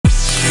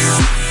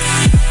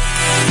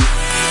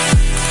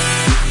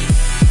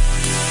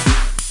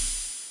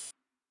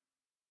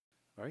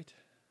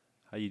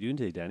How you doing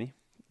today, Danny?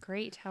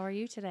 Great. How are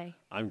you today?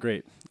 I'm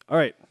great. All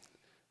right.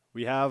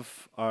 We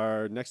have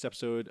our next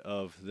episode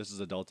of This is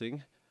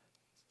Adulting.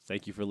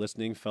 Thank you for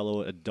listening,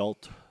 fellow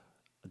adultees,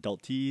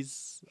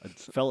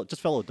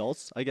 fellow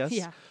adults, I guess,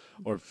 Yeah.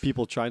 or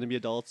people trying to be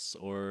adults,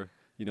 or,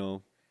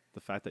 the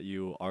fact that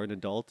you are an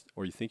adult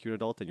or you think you're an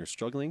adult and you're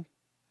struggling.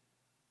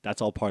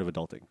 That's all part of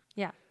adulting.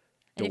 Yeah.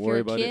 And Don't if you're worry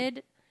a about it.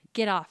 kid,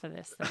 get off of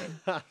this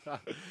thing.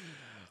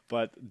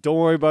 But don't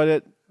worry about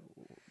it.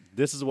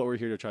 This is what we're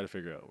here to try to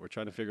figure out. We're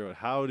trying to figure out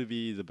how to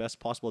be the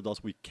best possible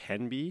adults we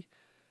can be.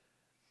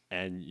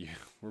 And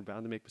we're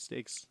bound to make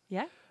mistakes.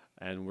 Yeah.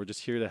 And we're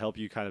just here to help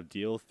you kind of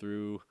deal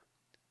through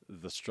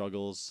the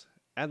struggles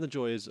and the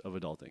joys of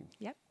adulting.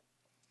 Yep.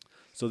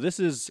 So this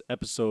is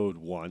episode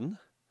 1.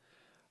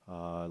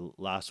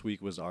 Last week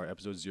was our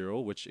episode 0,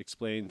 which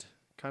explained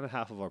kind of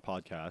half of our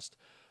podcast.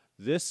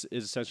 This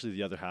is essentially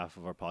the other half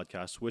of our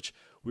podcast, which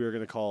we are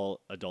going to call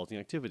Adulting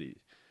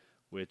Activity,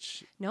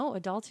 which... No,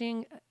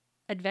 adulting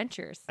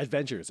adventures.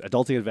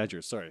 Adulting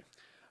Adventures, sorry.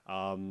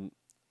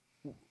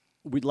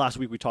 Last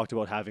week we talked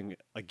about having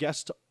a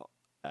guest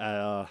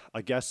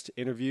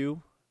interview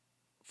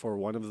for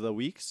one of the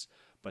weeks,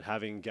 but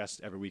having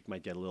guests every week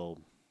might get a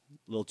little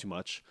too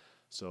much.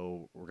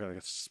 So we're going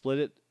to split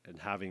it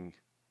and having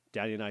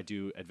Danny and I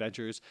do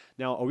adventures.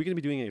 Now, are we going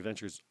to be doing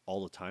adventures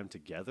all the time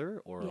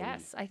together? Or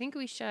Yes, I think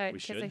we should. We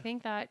Because should? I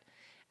think that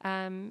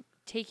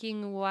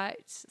taking what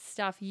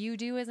stuff you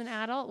do as an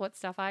adult, what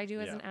stuff I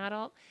do as Yeah. an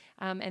adult,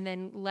 and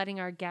then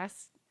letting our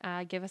guests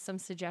give us some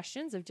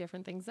suggestions of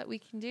different things that we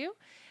can do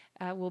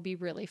will be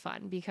really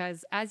fun.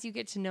 Because as you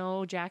get to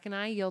know Jack and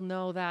I, you'll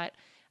know that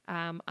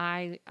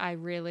I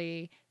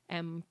really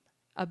am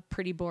a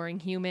pretty boring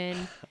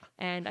human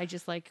and I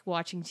just like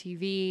watching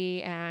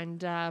TV and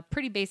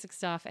pretty basic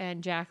stuff,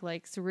 and Jack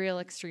likes real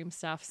extreme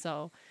stuff.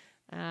 So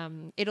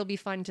it'll be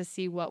fun to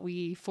see what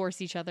we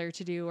force each other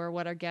to do or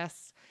what our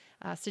guests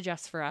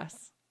suggest for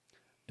us.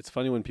 It's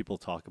funny when people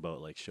talk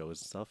about like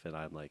shows and stuff, and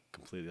I'm like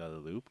completely out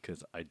of the loop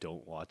because I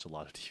don't watch a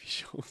lot of TV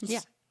shows.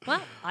 Yeah.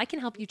 Well, I can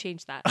help you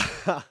change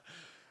that.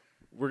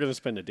 We're gonna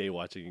spend a day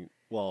watching.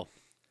 Well,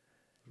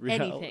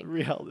 Anything.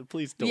 reality.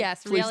 Please don't.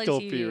 Yes, please reality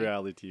don't TV. be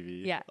reality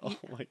TV. Yeah. Oh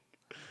my.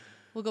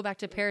 We'll go back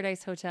to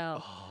Paradise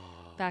Hotel.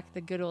 Back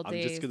the good old I'm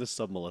days. just gonna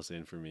sub Melissa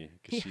in for me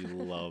because she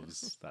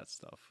loves that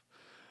stuff.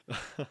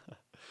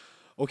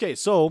 Okay,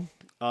 so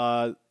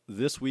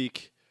this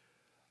week,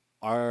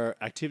 our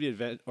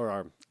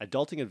our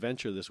adulting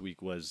adventure this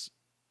week was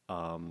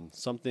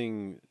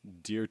something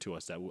dear to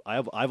us that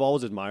I've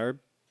always admired.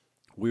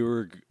 We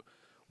were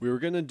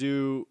gonna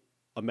do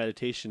a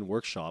meditation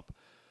workshop.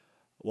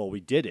 Well,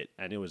 we did it,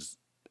 and it was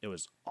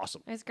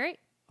awesome. It's great.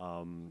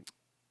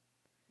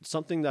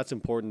 Something that's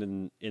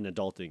important in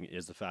adulting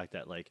is the fact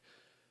that, like,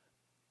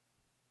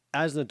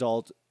 as an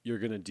adult, you're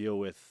going to deal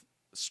with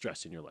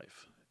stress in your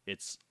life.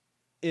 It's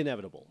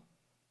inevitable.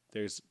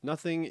 There's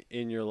nothing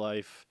in your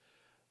life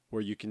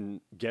where you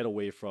can get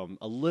away from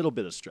a little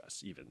bit of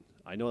stress, even.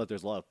 I know that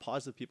there's a lot of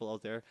positive people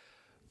out there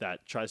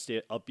that try to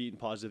stay upbeat and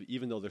positive,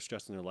 even though they're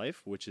stressed in their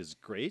life, which is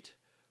great.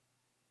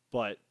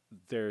 But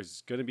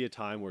there's going to be a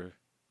time where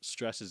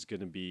stress is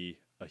going to be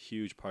a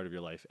huge part of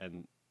your life.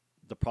 And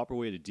the proper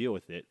way to deal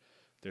with it,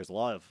 there's a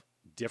lot of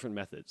different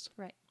methods.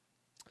 Right.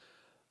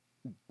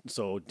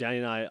 So Danny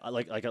and I,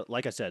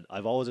 like I said,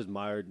 I've always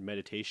admired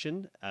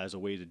meditation as a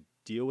way to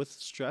deal with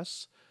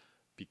stress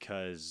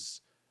because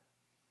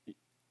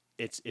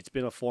it's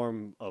been a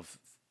form of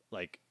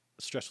like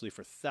stress relief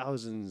for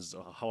thousands,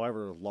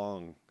 however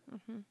long,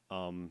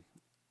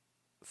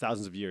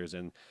 thousands of years.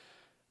 And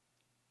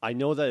I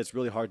know that it's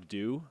really hard to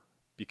do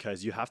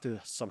because you have to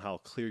somehow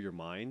clear your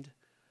mind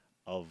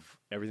of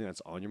everything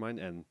that's on your mind.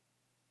 And,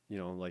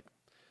 like,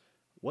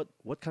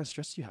 what kind of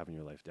stress do you have in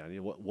your life, Danny?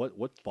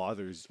 What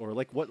bothers, or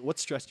like what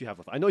stress do you have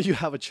with? I know you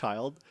have a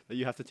child that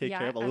you have to take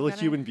care of, a little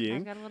human being.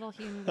 I've got a little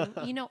human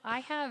being.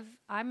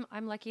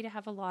 I'm lucky to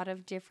have a lot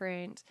of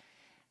different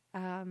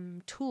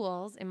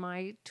tools in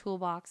my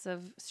toolbox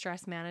of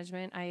stress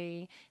management.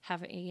 I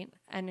have an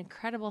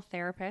incredible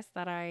therapist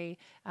that I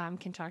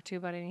can talk to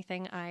about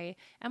anything. I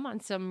am on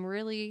some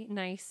really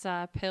nice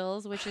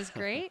pills, which is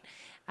great.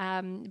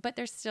 But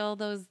there's still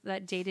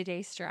that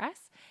day-to-day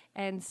stress.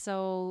 And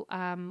so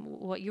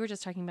what you were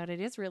just talking about, it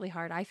is really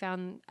hard. I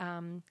found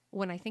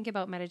when I think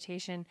about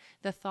meditation,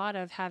 the thought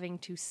of having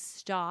to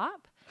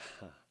stop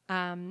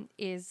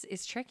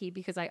is tricky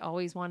because I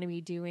always want to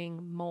be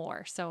doing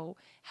more. So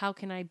how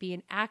can I be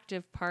an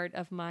active part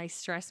of my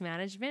stress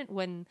management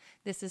when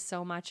this is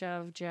so much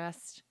of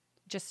just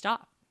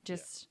stop,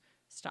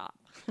 stop.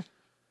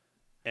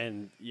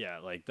 And yeah,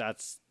 like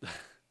that's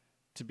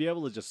to be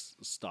able to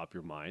just stop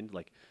your mind.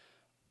 Like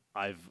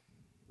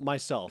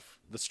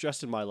the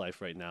stress in my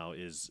life right now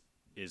is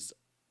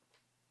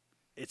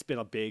it's been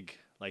a big,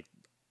 like,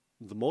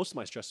 the most of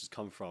my stress has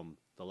come from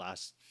the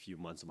last few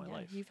months of my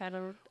life. You've had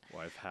a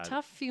where I've had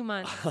tough few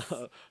months.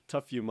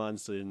 tough few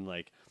months in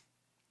like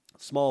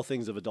small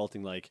things of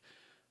adulting, like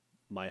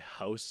my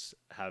house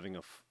having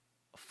a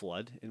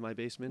flood in my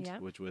basement, Yeah.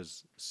 which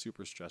was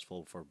super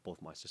stressful for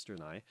both my sister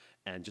and I,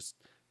 and just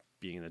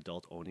being an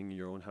adult owning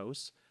your own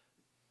house,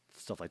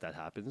 stuff like that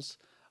happens.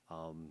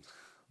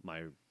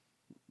 My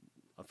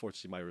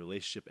unfortunately, my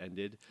relationship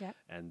ended, Yep.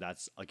 and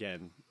that's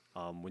again,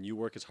 when you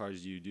work as hard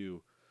as you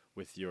do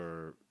with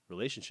your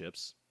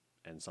relationships,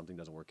 and something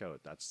doesn't work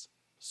out, that's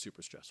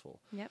super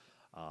stressful. Yep.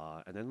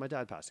 And then my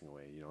dad passing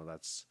away,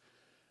 that's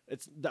And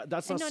not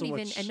not so even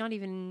much. and not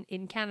even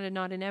in Canada,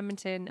 not in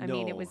Edmonton. I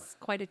mean, it No. was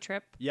quite a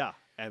trip. Yeah,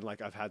 and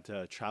like I've had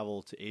to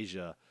travel to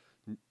Asia.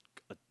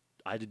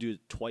 I had to do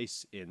it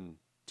twice in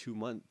 2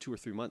 or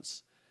 3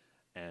 months,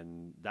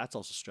 and that's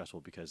also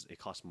stressful because it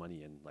costs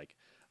money. And like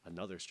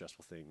another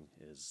stressful thing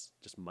is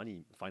just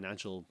money,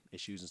 financial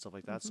issues, and stuff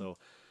like that. So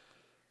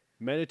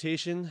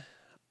meditation,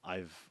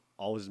 I've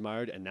always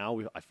admired, and now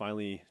I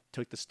finally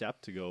took the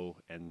step to go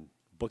and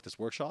book this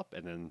workshop,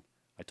 and then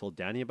I told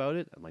Danny about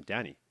it. I'm like,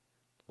 Danny,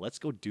 let's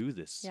go do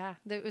this. Yeah,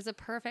 it was a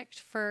perfect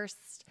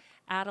first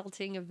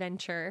adulting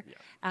adventure,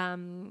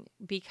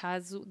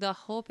 because the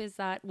hope is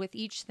that with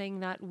each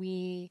thing that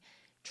we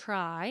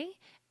try,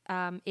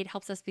 it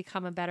helps us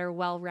become a better,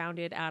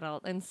 well-rounded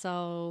adult. And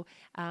so,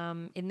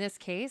 in this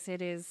case,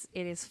 it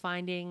is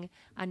finding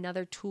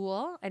another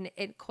tool, and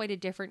quite a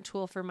different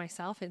tool for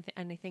myself,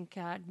 and I think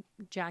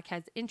Jack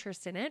has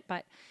interest in it.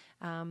 But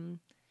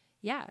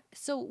yeah,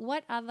 so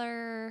what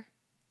other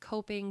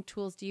coping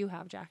tools do you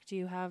have, Jack?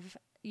 Have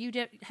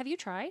you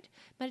tried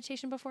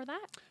meditation before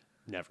that?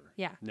 Never.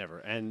 Yeah. Never.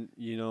 And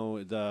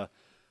the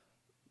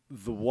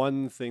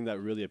one thing that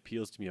really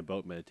appeals to me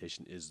about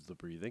meditation is the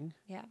breathing,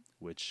 Yeah.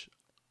 which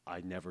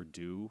I never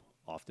do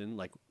often.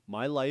 Like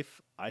my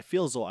life, I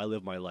feel as though I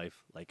live my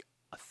life like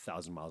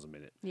 1,000 miles a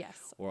minute,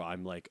 Yes. or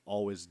I'm like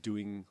always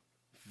doing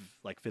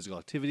like physical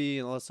activity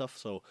and all that stuff.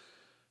 So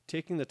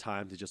taking the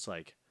time to just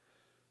like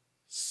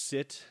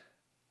sit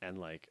and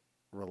like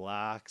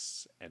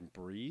relax and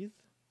breathe,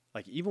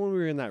 like even when we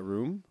were in that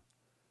room,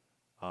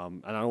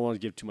 and I don't want to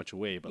give too much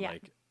away, but Yeah.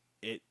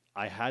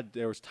 like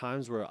there was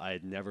times where I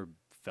had never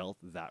felt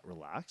that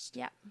relaxed,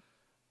 Yeah.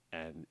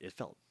 and it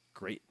felt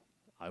great.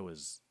 I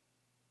was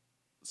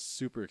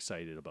super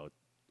excited about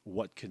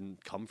what can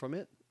come from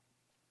it.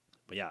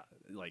 But yeah,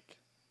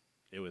 like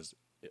I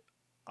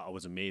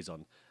was amazed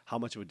on how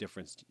much of a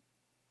difference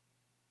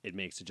it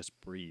makes to just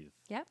breathe,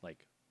 Yeah.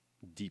 like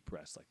deep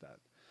rest like that.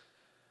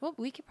 Well,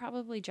 we could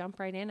probably jump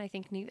right in. I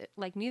think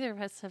neither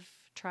of us have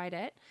tried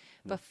it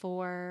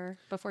before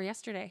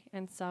yesterday,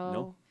 and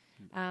so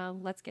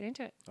let's get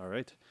into it. All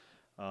right.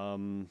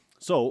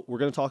 So we're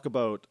going to talk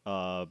about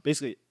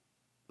basically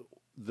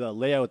the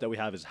layout that we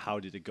have is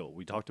how did it go?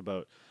 We talked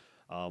about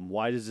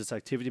why does this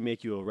activity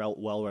make you a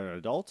well-rounded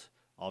adult?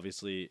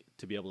 Obviously,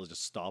 to be able to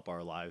just stop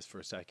our lives for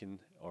a second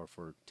or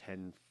for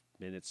 10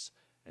 minutes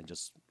and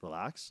just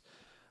relax.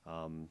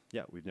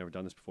 We've never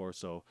done this before.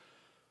 So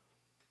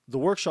the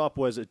workshop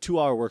was a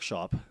 2-hour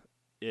workshop.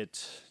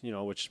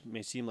 Which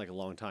may seem like a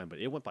long time, but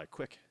it went by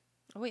quick.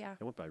 Oh yeah.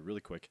 It went by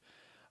really quick.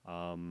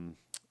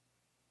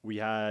 We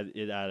had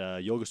it at a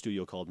yoga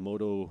studio called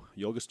Moto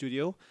Yoga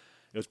Studio.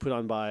 It was put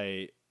on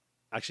by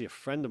actually a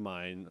friend of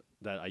mine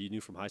that I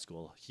knew from high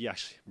school.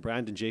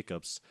 Brandon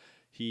Jacobs,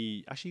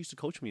 he actually used to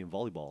coach me in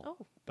volleyball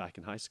back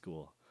in high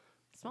school.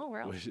 Small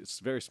world.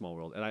 It's a very small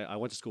world. And I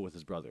went to school with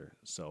his brother.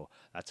 So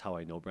that's how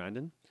I know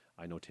Brandon.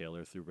 I know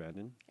Taylor through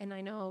Brandon. And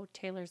I know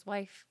Taylor's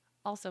wife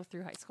also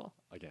through high school.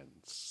 Again,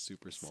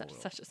 super small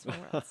world. Such a small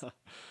world.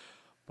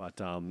 But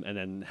and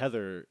then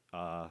Heather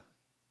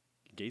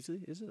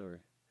Gaisley, is it?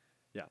 Or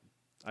yeah.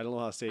 I don't know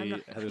how to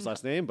say Heather's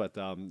last name, but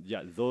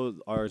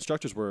our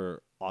instructors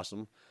were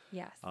awesome.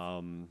 Yes.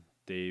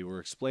 They were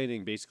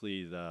explaining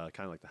basically the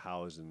kind of like the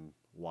hows and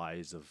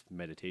whys of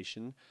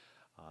meditation.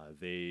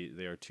 They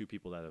are two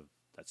people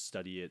that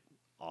study it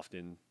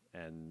often,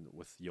 and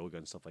with yoga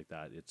and stuff like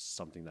that, it's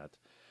something that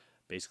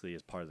basically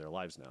is part of their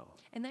lives now.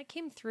 And that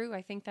came through.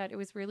 I think that it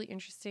was really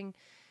interesting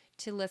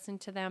to listen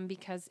to them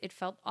because it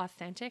felt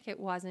authentic. It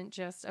wasn't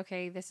just,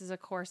 okay, this is a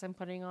course I'm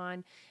putting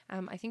on.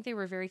 I think they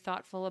were very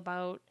thoughtful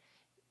about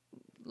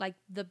like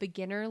the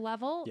beginner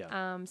level.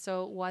 Yeah.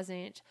 So it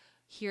wasn't,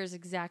 here's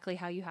exactly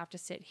how you have to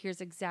sit.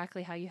 Here's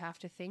exactly how you have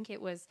to think. It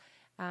was,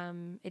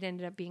 it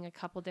ended up being a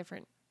couple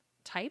different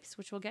types,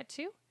 which we'll get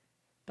to.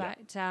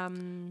 But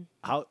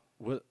how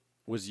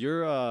was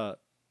your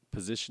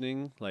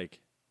positioning like?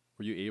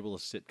 Were you able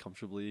to sit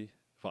comfortably?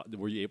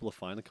 Were you able to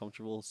find a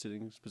comfortable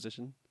sitting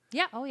position?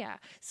 Yeah. Oh, yeah.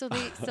 So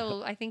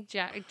I think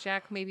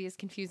Jack maybe is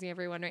confusing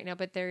everyone right now,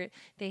 but they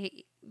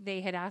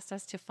had asked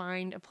us to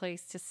find a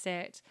place to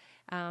sit.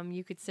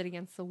 You could sit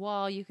against the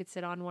wall. You could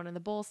sit on one of the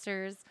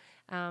bolsters,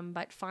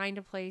 but find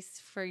a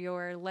place for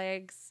your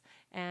legs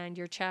and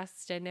your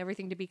chest and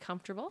everything to be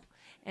comfortable.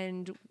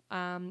 And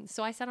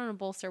so I sat on a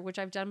bolster, which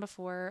I've done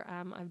before.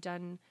 I've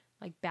done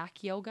like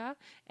back yoga,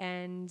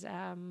 and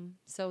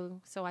so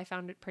I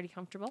found it pretty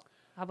comfortable.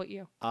 How about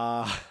you?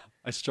 I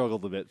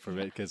struggled a bit for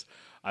it because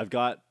I've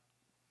got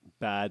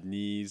bad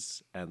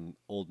knees and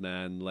old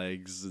man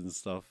legs and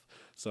stuff.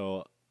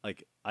 So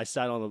like I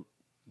sat on a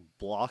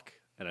block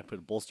and I put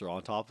a bolster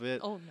on top of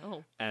it. Oh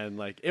no! And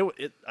like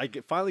I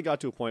finally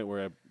got to a point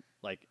where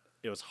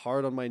it was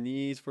hard on my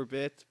knees for a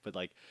bit, but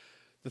like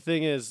the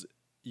thing is,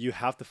 you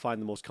have to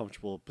find the most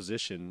comfortable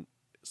position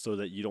so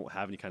that you don't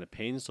have any kind of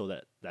pain, so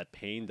that that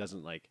pain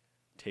doesn't like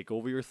take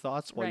over your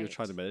thoughts while you're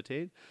trying to Right.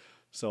 meditate.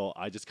 So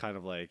I just kind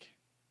of like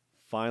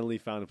finally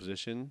found a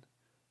position,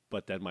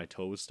 but then my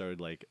toes started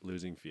like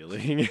losing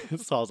feeling.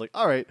 So I was like,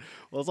 all right,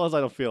 well, as long as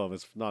I don't feel them,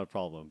 it's not a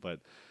problem. But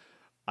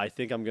I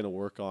think I'm gonna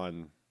work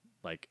on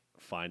like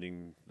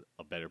finding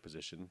a better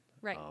position.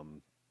 Right.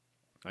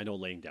 I know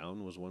laying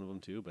down was one of them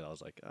too, but I was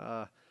like,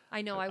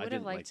 I know I I would have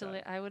didn't like liked to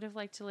that. I would have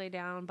liked to lay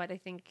down, but I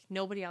think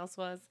nobody else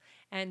was.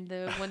 And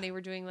the when they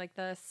were doing like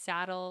the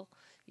saddle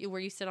where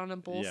you sit on a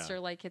bolster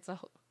like it's a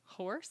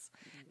horse.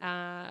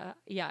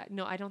 Yeah,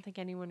 no, I don't think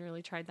anyone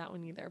really tried that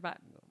one either, but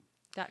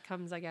that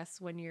comes I guess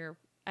when you're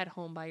at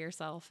home by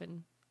yourself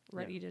and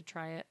ready to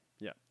try it.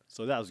 Yeah,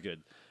 so that was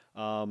good.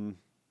 So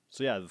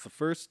yeah, the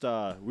first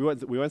we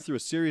went through a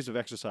series of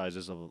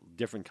exercises of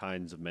different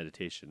kinds of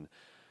meditation.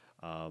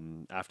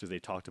 After they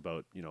talked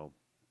about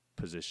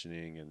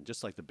positioning and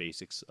just like the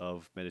basics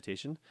of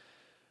meditation.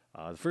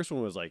 The first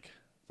one was like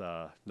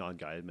the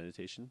non-guided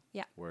meditation.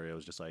 Yeah. Where it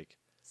was just like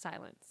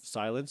Silence.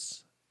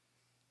 silence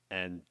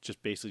and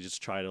just basically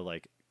just try to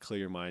like clear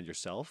your mind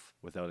yourself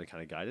without any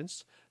kind of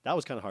guidance. That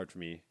was kind of hard for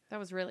me That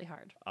was really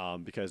hard.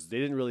 because they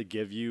didn't really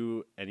give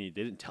you any,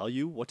 they didn't tell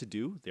you what to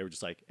do. They were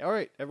just like, all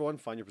right, everyone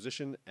find your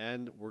position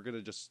and we're going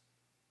to just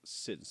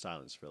sit in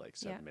silence for like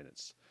 7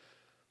 minutes.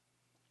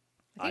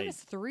 I think it was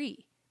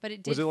 3, but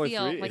it did Was it only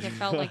feel 3? like it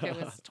felt like it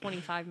was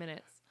 25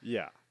 minutes.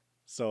 Yeah.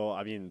 So,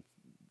 I mean,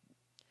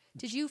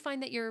 Did you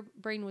find that your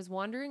brain was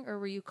wandering or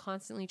were you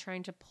constantly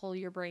trying to pull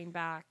your brain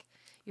back,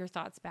 your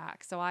thoughts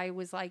back? So I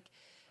was like,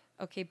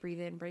 okay, breathe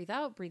in, breathe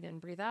out, breathe in,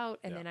 breathe out.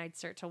 And Yeah. then I'd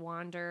start to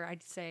wander.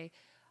 I'd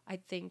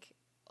think,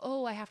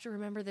 oh, I have to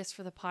remember this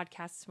for the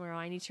podcast tomorrow.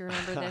 I need to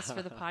remember this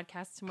for the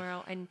podcast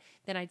tomorrow. And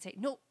then I'd say,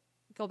 nope,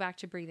 go back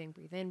to breathing,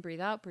 breathe in,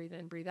 breathe out, breathe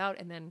in, breathe out.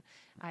 And then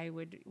I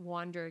would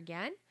wander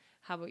again.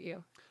 How about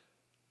you?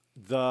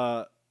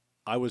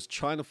 I was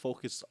trying to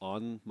focus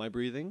on my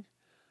breathing,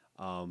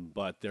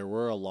 but there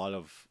were a lot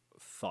of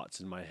thoughts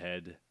in my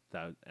head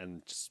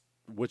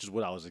which is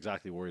what I was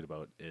exactly worried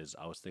about. Is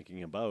I was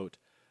thinking about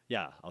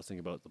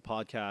the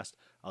podcast.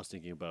 I was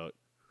thinking about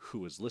who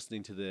was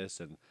listening to this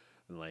and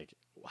like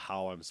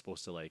how I'm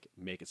supposed to like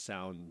make it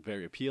sound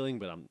very appealing.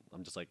 But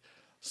I'm just like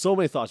so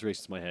many thoughts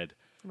racing through my head.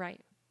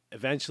 Right.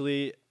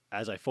 Eventually,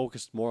 as I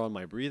focused more on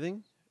my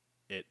breathing,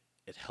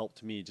 it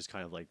helped me just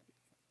kind of like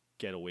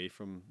get away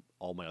from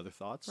all my other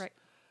thoughts. Right.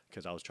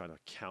 Because I was trying to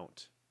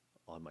count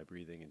on my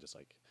breathing and just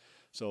like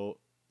so.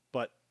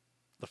 But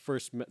the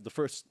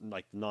first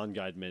like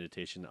non-guided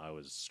meditation, I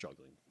was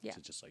struggling Yeah.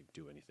 to just like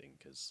do anything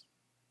because,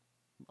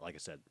 like I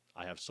said,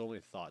 I have so many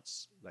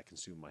thoughts that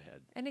consume my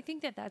head. And I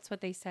think that that's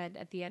what they said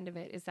at the end of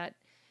it is that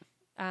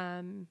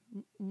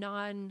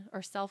non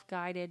or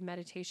self-guided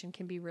meditation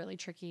can be really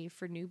tricky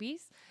for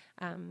newbies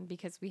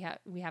because we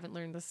haven't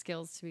learned the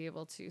skills to be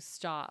able to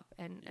stop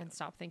and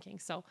stop thinking.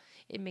 So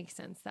it makes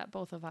sense that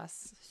both of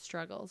us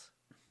struggled.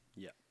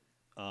 Yeah.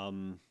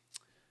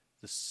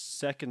 The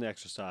second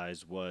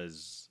exercise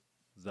was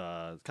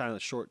the kind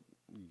of short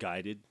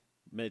guided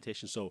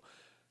meditation. So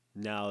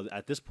now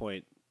at this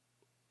point,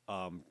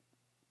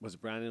 was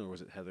it Brandon or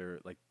was it Heather?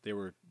 Like they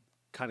were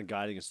kind of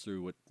guiding us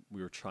through what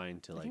we were trying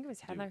to like. I think it was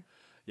do. Heather.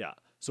 Yeah.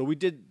 So we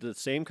did the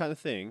same kind of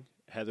thing.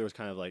 Heather was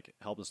kind of like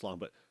helping us along,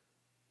 but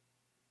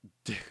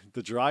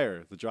the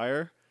dryer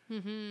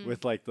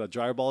with like the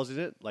dryer balls in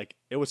it, like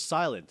it was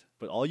silent,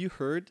 but all you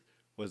heard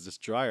was this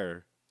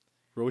dryer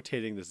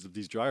rotating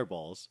these dryer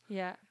balls.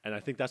 Yeah. And I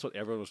think that's what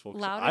everyone was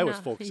focusing on. Loud I was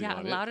enough. focusing Yeah,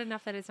 on loud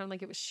enough that it sounded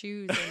like it was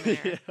shoes in there.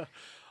 it. Yeah.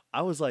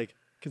 I was like,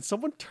 can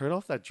someone turn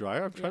off that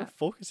dryer? I'm trying Yeah. to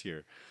focus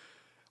here.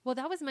 Well,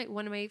 that was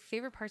one of my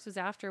favorite parts was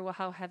after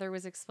how Heather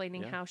was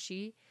explaining Yeah. how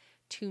she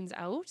tunes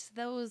out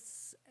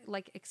those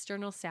like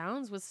external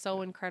sounds was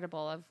so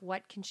incredible of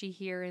what can she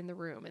hear in the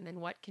room and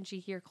then what can she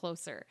hear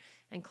closer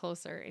and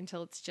closer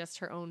until it's just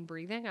her own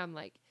breathing. I'm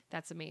like,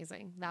 that's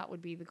amazing. That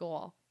would be the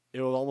goal.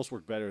 It would almost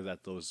work better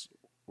that those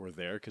were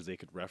there because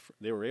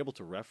they were able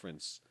to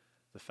reference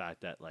the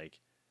fact that like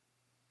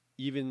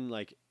even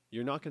like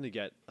you're not going to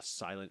get a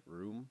silent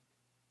room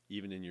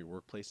even in your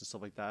workplace and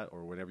stuff like that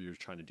or whenever you're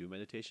trying to do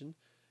meditation.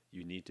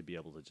 You need to be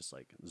able to just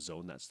like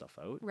zone that stuff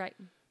out. Right.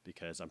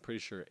 Because I'm pretty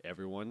sure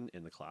everyone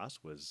in the class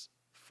was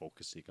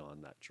focusing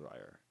on that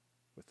dryer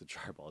with the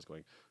dryer balls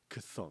going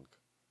ka-thunk,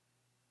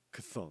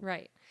 ka-thunk.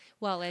 Right.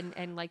 Well,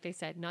 and like they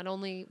said, not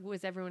only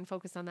was everyone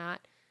focused on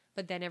that,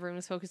 but then everyone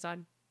was focused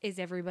on, is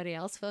everybody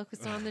else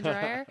focused on the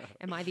dryer?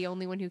 Am I the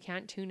only one who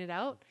can't tune it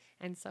out?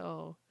 And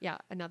so, yeah,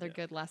 another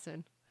good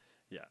lesson.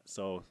 Yeah.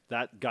 So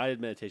that guided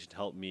meditation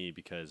helped me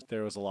because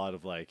there was a lot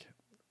of like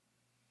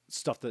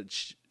stuff that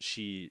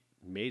she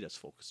made us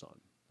focus on,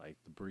 like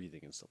the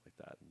breathing and stuff like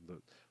that.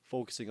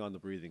 Focusing on the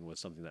breathing was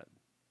something that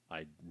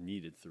I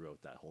needed throughout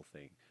that whole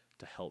thing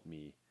to help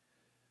me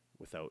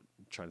without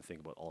trying to think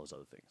about all those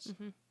other things.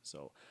 Mm-hmm.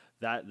 So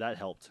that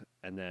helped.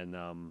 And then,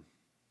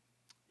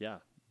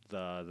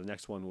 the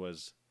next one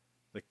was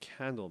the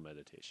candle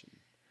meditation.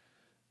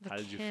 How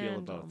did you feel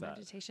about that?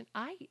 Meditation.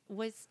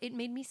 It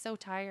made me so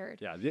tired.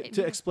 Yeah. It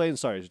To ma- explain,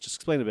 sorry, just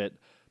explain a bit.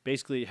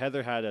 Basically,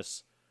 Heather had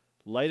us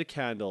light a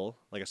candle,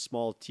 like a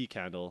small tea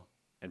candle,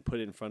 and put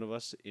it in front of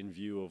us in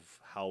view of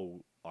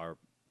how our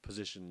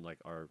position, like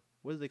our,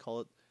 what do they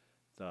call it?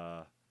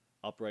 The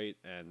upright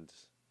and,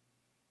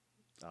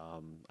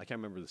 I can't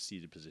remember the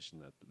seated position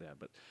that they had,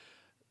 but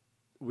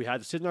we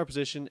had to sit in our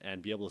position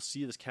and be able to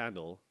see this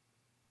candle,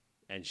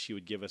 and she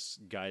would give us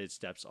guided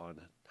steps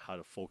on how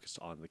to focus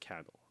on the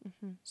candle.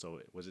 So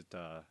it was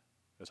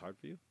hard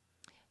for you?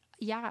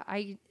 Yeah,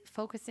 I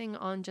focusing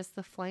on just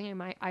the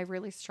flame. I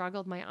really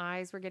struggled. My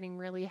eyes were getting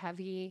really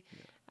heavy.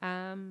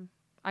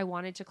 I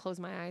wanted to close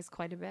my eyes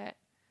quite a bit.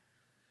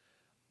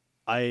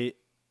 I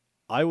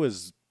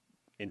was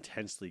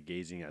intensely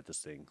gazing at this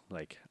thing.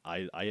 Like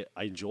I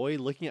enjoy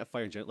looking at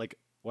fire in general. Like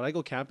when I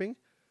go camping,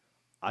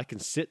 I can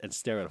sit and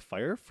stare at a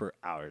fire for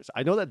hours.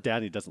 I know that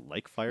Danny doesn't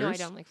like fires. No, I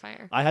don't like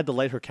fire. I had to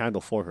light her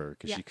candle for her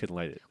because Yeah. she couldn't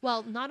light it.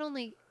 Well, not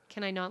only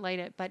can I not light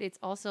it, but it's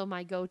also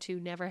my go-to.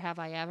 Never have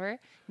I ever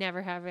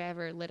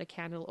lit a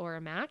candle or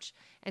a match.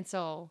 And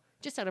so,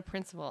 just out of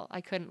principle, I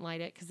couldn't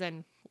light it because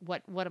then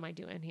what am I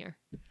doing here?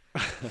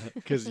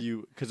 Because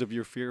of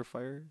your fear of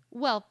fire?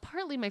 Well,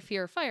 partly my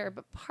fear of fire,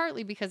 but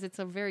partly because it's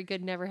a very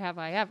good never have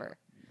I ever.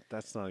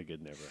 That's not a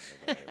good never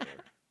have I ever.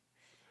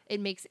 It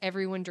makes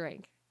everyone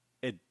drink.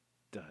 It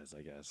does,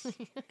 I guess,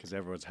 because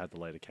everyone's had to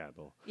light a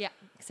candle. Yeah,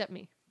 except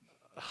me.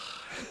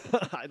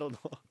 I don't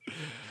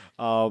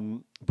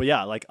know. But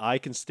yeah, like I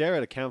can stare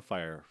at a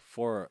campfire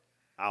for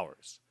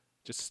hours.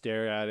 Just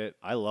stare at it.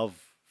 I love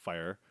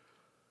fire.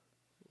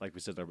 Like we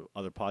said in our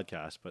other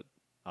podcast, but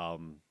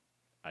I'm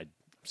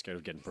scared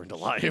of getting burned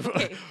alive.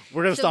 Okay.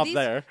 We're gonna stop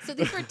there. So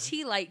these were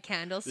tea light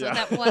candles. So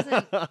Yeah.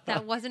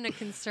 that wasn't a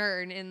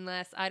concern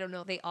unless I don't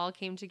know, they all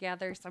came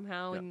together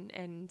somehow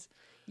and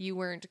you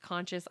weren't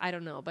conscious. I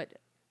don't know, but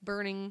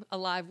burning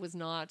alive was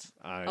not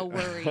a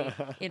worry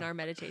in our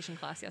meditation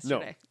class No.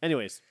 yesterday.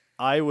 Anyways,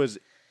 I was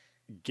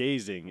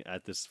gazing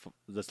at this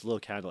little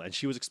candle, and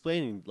she was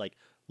explaining, like,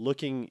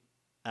 looking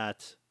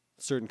at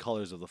certain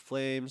colors of the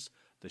flames,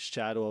 the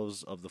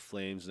shadows of the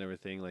flames, and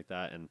everything like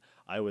that. And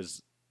I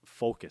was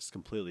focused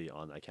completely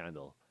on that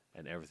candle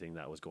and everything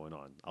that was going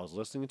on. I was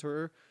listening to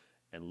her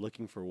and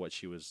looking for what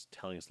she was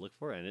telling us to look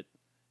for, and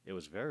it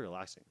was very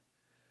relaxing.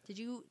 Did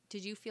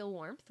you feel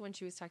warmth when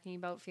she was talking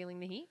about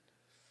feeling the heat?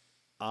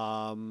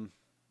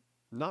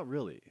 Not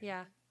really.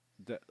 Yeah.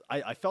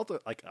 I felt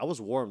like I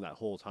was warm that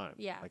whole time.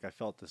 Yeah. Like I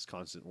felt this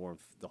constant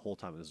warmth the whole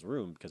time in this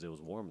room because it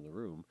was warm in the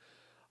room.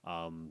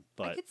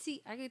 But I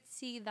could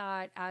see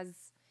that as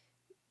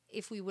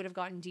if we would have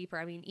gotten deeper.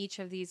 I mean, each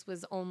of these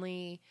was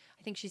only,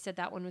 I think she said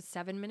that one was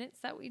 7 minutes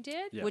that we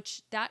did, Yeah.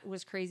 which that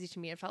was crazy to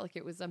me. It felt like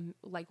it was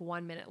like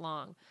 1 minute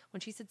long.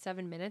 When she said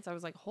 7 minutes, I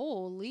was like,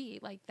 holy,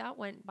 like that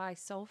went by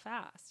so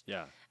fast.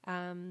 yeah,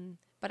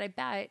 But I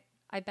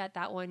bet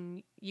that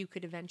one you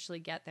could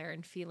eventually get there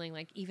and feeling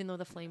like, even though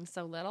the flame's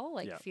so little,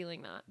 like Yeah.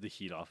 feeling that. the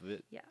heat off of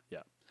it. Yeah.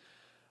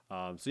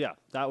 Yeah. So yeah,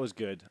 that was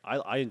good.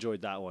 I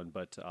enjoyed that one,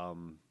 but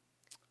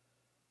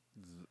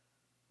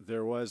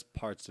there was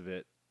parts of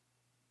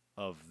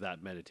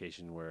that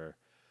meditation where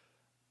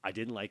I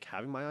didn't like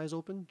having my eyes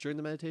open during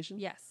the meditation.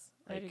 Yes,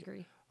 I'd Like,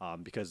 agree.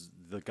 Because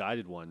the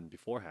guided one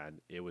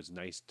beforehand, it was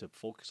nice to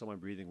focus on my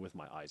breathing with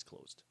my eyes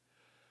closed.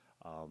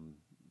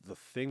 The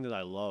thing that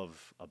I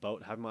love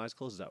about having my eyes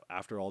closed is that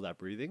after all that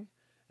breathing,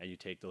 and you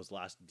take those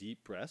last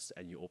deep breaths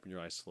and you open your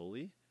eyes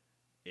slowly,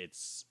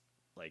 it's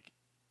like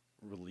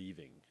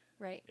relieving.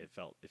 Right. It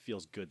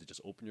feels good to just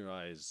open your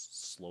eyes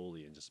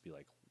slowly and just be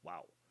like,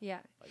 wow, Yeah.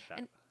 like that.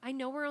 And I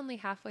know we're only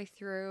halfway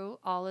through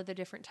all of the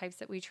different types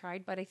that we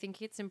tried, but I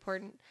think it's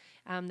important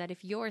that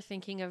if you're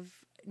thinking of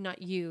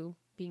not you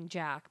being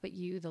Jack, but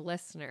you, the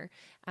listener,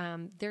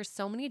 there's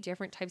so many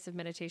different types of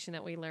meditation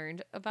that we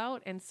learned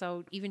about. And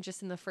so even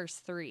just in the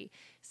first three,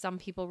 some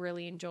people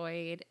really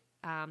enjoyed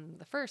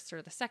the first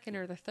or the second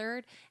or the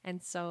third.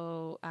 And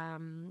so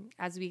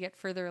as we get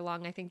further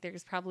along, I think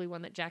there's probably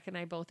one that Jack and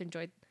I both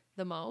enjoyed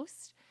the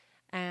most.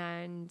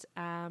 And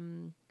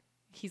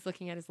he's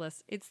looking at his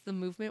list. It's the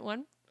movement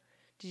one.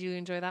 Did you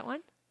enjoy that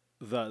one?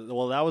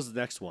 Well, that was the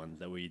next one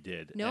that we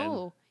did.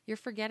 No, you're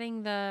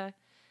forgetting the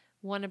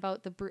one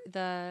about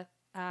the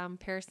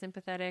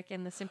parasympathetic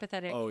and the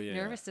sympathetic Oh, yeah,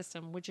 nervous yeah.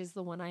 system, which is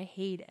the one I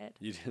hated. And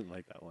you didn't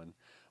like that one.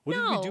 What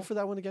did we do No. for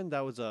that one again?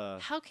 That was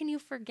How can you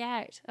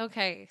forget?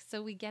 Okay,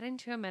 so we get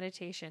into a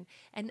meditation,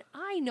 and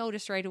I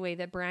noticed right away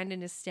that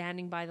Brandon is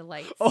standing by the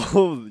lights.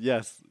 Oh,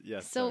 yes.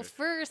 So sorry.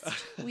 first,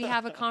 we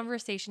have a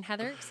conversation.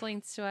 Heather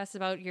explains to us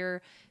about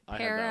your I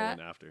had that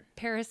one after.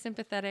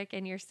 parasympathetic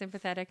and your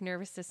sympathetic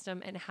nervous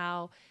system, and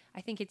how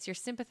I think it's your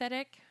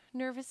sympathetic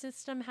nervous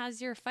system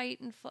has your fight,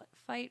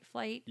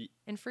 flight,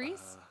 and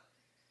freeze.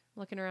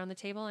 Looking around the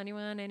table,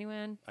 anyone?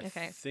 I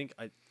Okay. think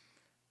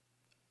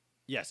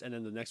Yes, and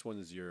then the next one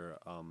is your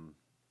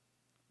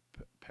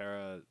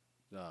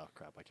Oh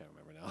crap, I can't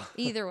remember now.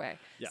 Either way.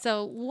 Yeah.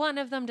 So one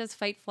of them does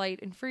fight, flight,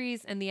 and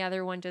freeze, and the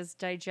other one does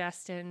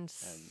digest and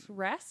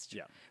rest.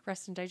 Yeah.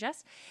 Rest and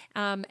digest.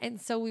 And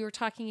so we were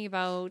talking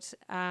about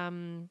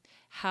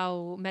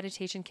how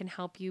meditation can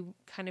help you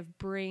kind of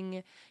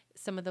bring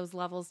some of those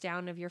levels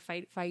down of your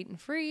fight, and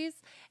freeze.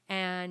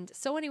 And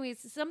so anyways,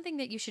 something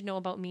that you should know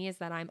about me is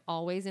that I'm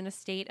always in a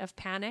state of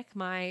panic.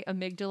 My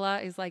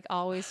amygdala is like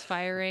always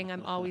firing.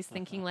 I'm always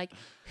thinking like,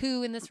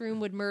 who in this room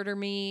would murder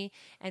me?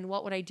 And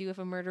what would I do if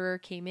a murderer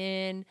came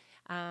in?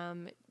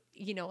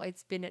 You know,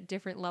 it's been at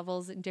different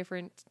levels and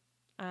different,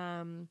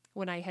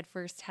 when I had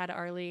first had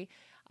Arlie,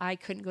 I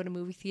couldn't go to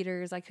movie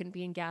theaters. I couldn't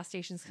be in gas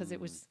stations because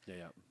it was,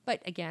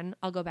 but again,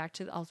 I'll go back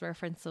to, I'll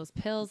reference those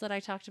pills that I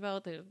talked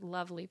about, the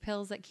lovely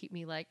pills that keep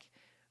me like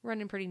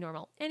running pretty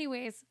normal.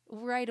 Anyways,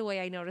 right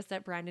away, I noticed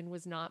that Brandon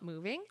was not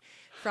moving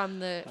from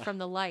the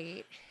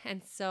light.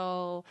 And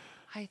so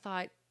I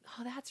thought,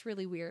 oh, that's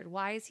really weird.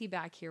 Why is he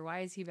back here? Why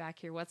is he back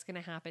here? What's going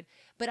to happen?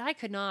 But I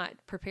could not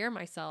prepare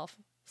myself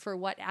for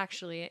what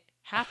actually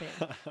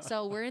happened.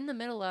 So we're in the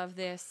middle of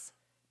this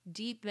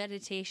deep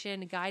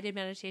meditation, guided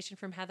meditation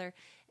from Heather.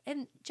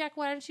 And Jack,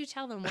 why don't you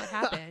tell them what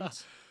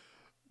happened?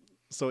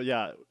 So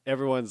yeah,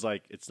 everyone's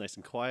like, it's nice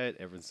and quiet.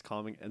 Everyone's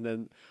calming. And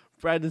then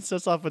Brandon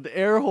sets off with the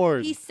air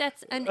horn. He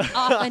sets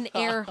off an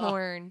air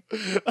horn.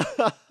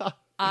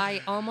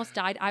 I almost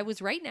died. I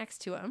was right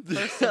next to him,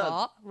 first of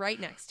all, right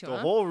next to him. The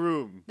whole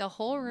room. The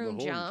whole room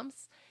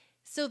jumps.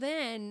 So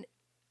then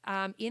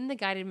in the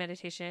guided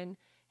meditation,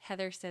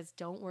 Heather says,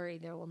 don't worry,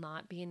 there will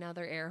not be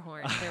another air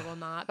horn. There will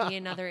not be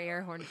another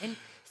air horn. And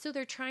so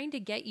they're trying to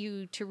get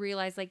you to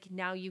realize, like,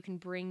 now you can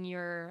bring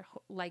your,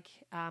 like,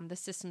 the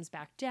systems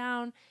back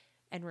down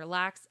and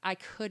relax. I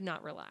could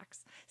not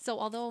relax. So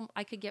although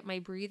I could get my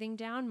breathing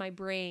down, my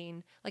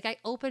brain, like, I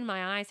opened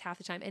my eyes half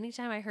the time.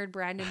 Anytime I heard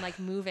Brandon, like,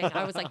 moving,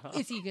 I was like,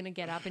 is he going to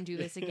get up and do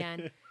this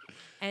again?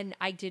 And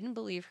I didn't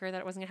believe her that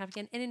it wasn't going to happen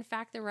again. And in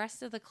fact, the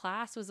rest of the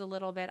class was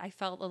I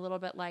felt a little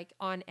bit like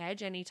on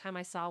edge anytime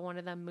I saw one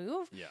of them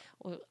move.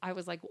 Yeah. I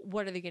was like,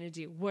 what are they going to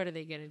do? What are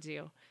they going to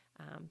do?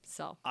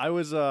 So I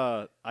was,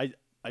 I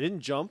didn't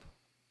jump.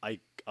 I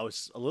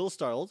was a little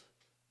startled,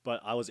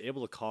 but I was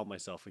able to calm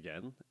myself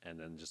again and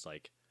then just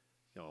like,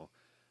 you know,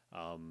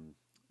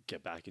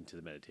 get back into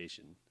the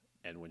meditation.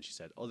 And when she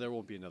said, oh, there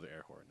won't be another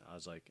air horn, I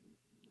was like,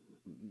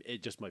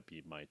 it just might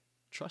be my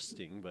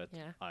trusting, but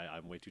yeah.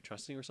 I'm way too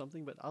trusting or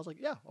something. But I was like,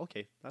 yeah,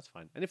 okay, that's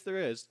fine. And if there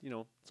is, you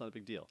know, it's not a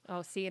big deal.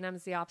 Oh, see, and I'm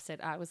the opposite.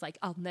 I was like,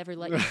 I'll never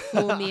let you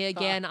fool me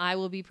again. I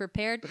will be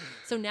prepared.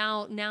 So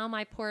now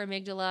my poor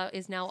amygdala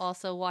is now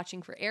also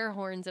watching for air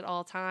horns at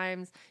all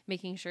times,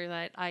 making sure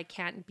that I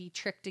can't be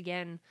tricked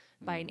again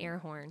by an air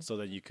horn. So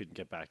that you could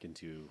get back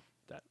into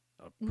that.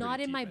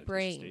 Not in my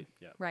brain, state.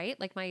 Yeah. Right?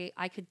 Like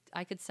I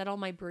could settle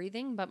my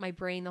breathing, but my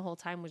brain the whole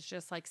time was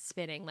just like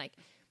spinning, like,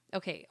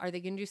 okay, are they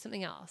going to do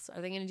something else?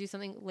 Are they going to do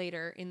something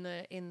later in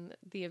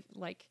the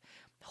like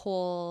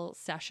whole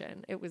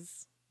session? It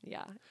was,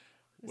 yeah.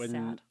 It was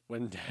sad.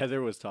 When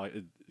Heather was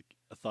talking,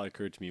 a thought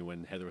occurred to me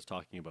when Heather was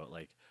talking about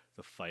like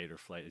the fight or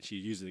flight, and she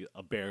used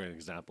a bear as an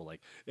example.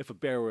 Like if a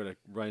bear were to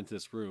run into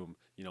this room,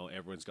 you know,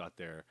 everyone's got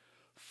their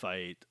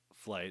fight,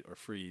 flight, or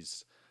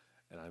freeze,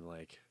 and I'm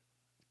like,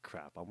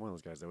 crap, I'm one of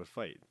those guys that would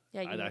fight.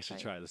 Yeah, I'd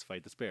actually try this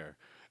fight this bear.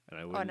 And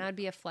I would. Oh, and I'd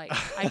be a flight.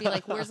 I'd be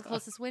like, where's the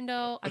closest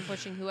window? I'm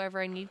pushing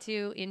whoever I need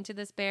to into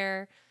this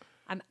bear.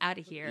 I'm out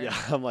of here. Yeah,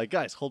 I'm like,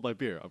 guys, hold my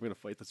beer. I'm going to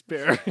fight this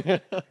bear.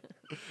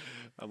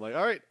 I'm like,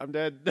 all right, I'm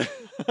dead.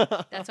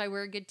 That's why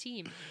we're a good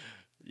team.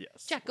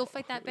 Yes. Jack, go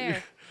fight that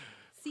bear.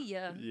 See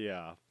ya.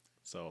 Yeah.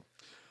 So,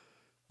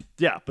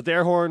 yeah, but the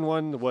air horn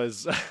one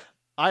was,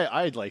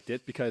 I liked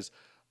it because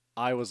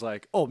I was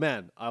like, oh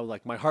man,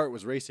 my heart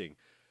was racing.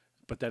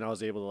 But then I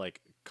was able to like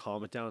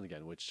calm it down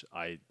again, which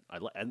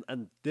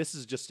and this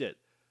is just it.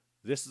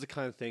 This is the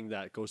kind of thing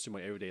that goes through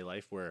my everyday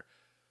life where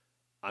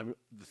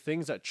the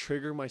things that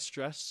trigger my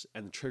stress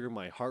and trigger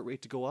my heart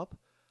rate to go up,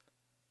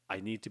 I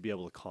need to be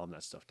able to calm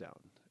that stuff down.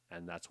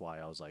 And that's why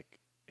I was like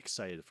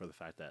excited for the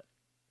fact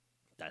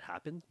that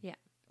happened. Yeah.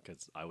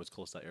 Because I was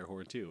close to that air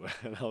horn too.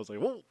 And I was like,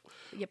 whoa.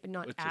 Yeah, but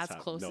not as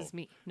close as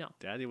me. No.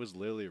 Daddy was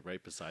literally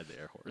right beside the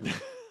air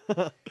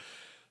horn.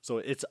 So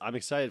I'm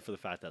excited for the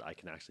fact that I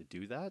can actually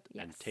do that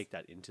and take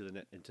that into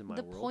my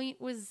world.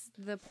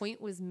 The point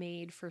was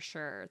made for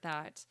sure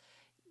that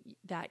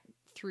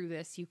through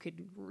this you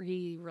could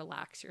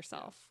relax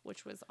yourself,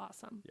 which was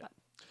awesome. Yeah.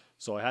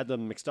 So I had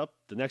them mixed up.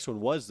 The next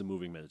one was the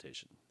moving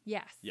meditation.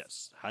 Yes.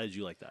 Yes. How did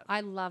you like that? I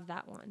love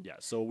that one. Yeah.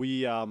 So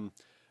we why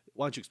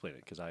don't you explain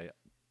it? Because I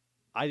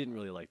didn't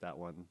really like that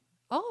one.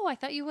 Oh, I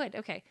thought you would.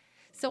 Okay.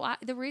 So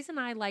the reason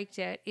I liked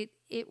it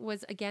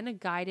was, again, a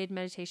guided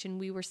meditation.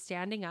 We were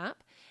standing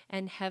up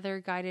and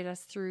Heather guided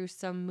us through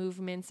some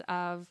movements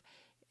of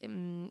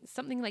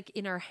something like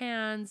in our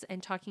hands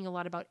and talking a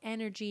lot about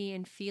energy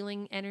and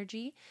feeling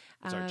energy.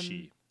 It's our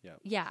chi. Yeah.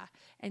 Yeah.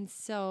 And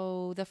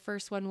so the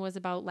first one was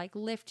about like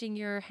lifting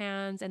your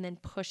hands and then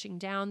pushing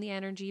down the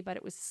energy, but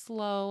it was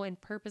slow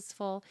and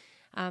purposeful.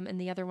 And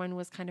the other one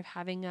was kind of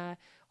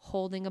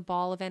holding a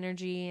ball of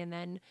energy and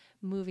then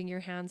moving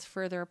your hands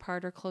further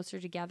apart or closer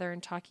together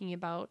and talking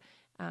about,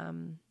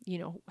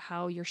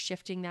 how you're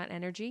shifting that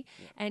energy.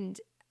 Yeah.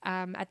 And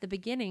at the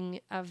beginning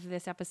of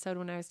this episode,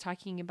 when I was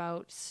talking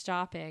about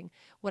stopping,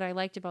 what I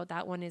liked about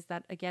that one is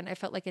that, again, I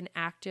felt like an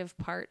active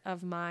part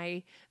of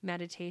my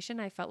meditation.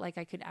 I felt like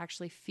I could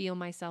actually feel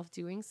myself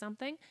doing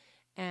something,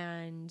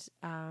 and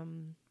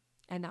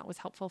that was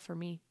helpful for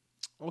me.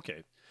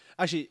 Okay.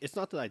 Actually, it's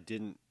not that I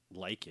didn't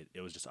like it.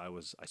 It was just I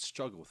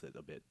struggled with it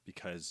a bit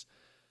because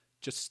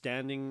just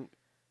standing,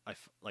 I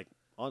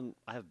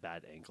have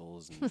bad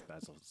ankles and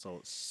bad stuff.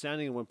 So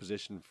standing in one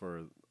position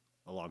for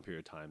a long period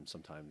of time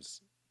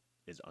sometimes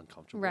is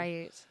uncomfortable.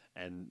 Right.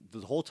 And the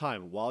whole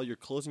time while you're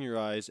closing your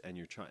eyes and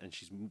you're trying, and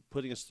she's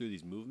putting us through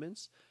these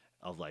movements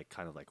of like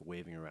kind of like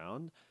waving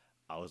around,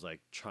 I was like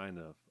trying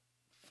to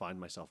find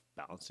myself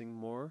balancing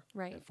more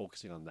Right. and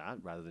focusing on that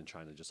rather than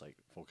trying to just like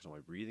focus on my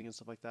breathing and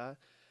stuff like that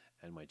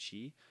and my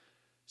chi.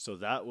 So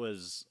that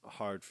was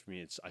hard for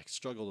me. I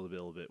struggled a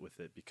little bit with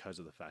it because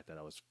of the fact that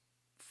I was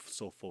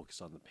so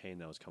focused on the pain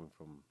that was coming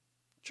from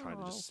trying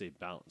to just stay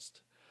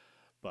balanced.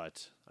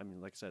 But I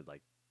mean, like I said,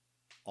 like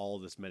all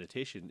this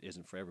meditation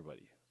isn't for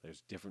everybody.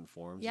 There's different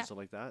forms and stuff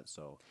like that.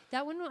 So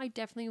that one I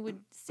definitely would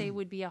say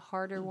would be a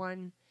harder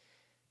one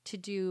to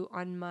do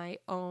on my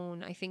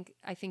own. I think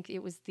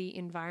it was the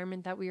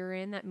environment that we were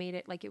in that made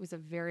it like it was a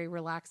very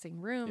relaxing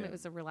room. Yeah. It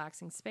was a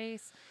relaxing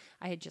space.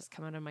 I had just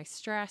come out of my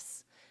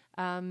stress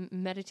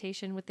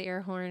meditation with the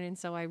air horn, and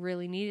so I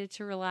really needed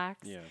to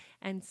relax. Yeah.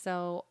 And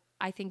so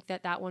I think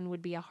that one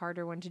would be a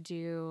harder one to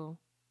do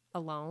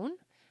alone,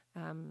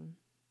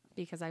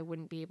 because I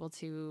wouldn't be able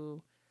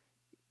to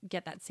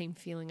get that same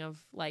feeling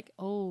of like,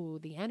 oh,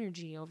 the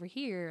energy over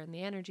here and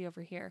the energy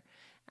over here.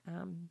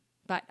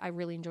 But I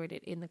really enjoyed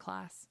it in the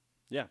class.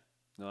 Yeah.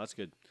 No, that's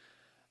good.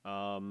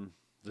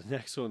 The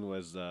next one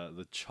was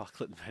the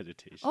chocolate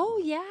meditation.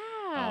 Oh,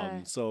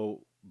 yeah.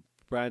 So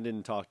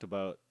Brandon talked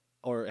about,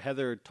 or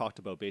Heather talked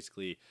about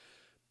basically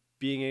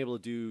being able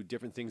to do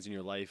different things in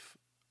your life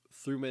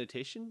through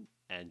meditation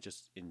and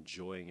just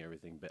enjoying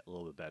everything a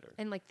little bit better.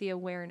 And like the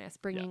awareness,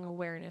 bringing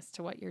awareness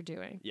to what you're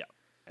doing. Yeah.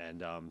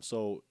 And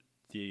so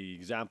the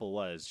example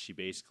was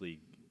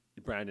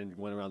Brandon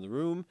went around the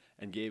room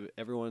and gave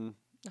everyone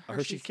a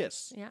Hershey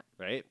kiss. Yeah.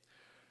 Right.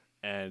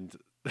 And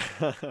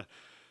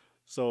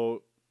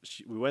so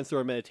we went through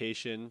our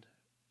meditation.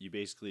 You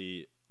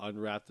basically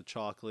unwrapped the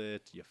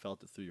chocolate. You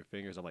felt it through your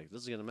fingers. I'm like,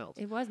 this is going to melt.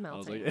 It was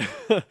melting. I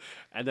was like,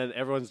 and then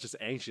everyone's just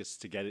anxious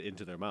to get it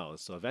into their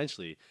mouths. So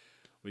eventually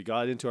we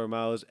got it into our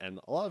mouths, and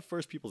a lot of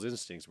first people's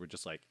instincts were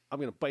just like, I'm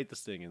going to bite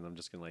this thing and I'm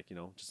just going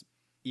to just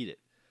eat it.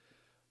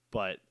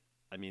 But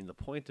I mean, the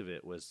point of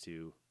it was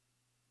to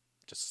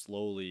just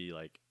slowly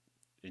like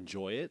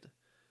enjoy it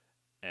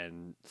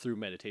and through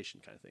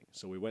meditation kind of thing.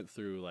 So we went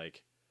through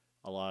like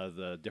a lot of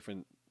the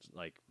different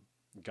like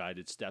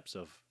guided steps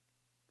of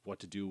what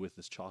to do with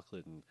this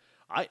chocolate. And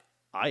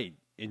I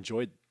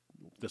enjoyed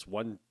this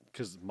one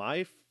because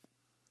my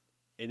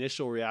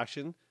initial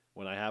reaction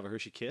when I have a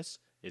Hershey Kiss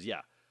is,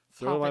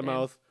 throw it in my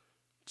mouth,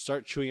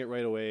 start chewing it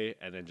right away,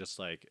 and then just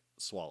like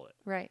swallow it.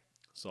 Right.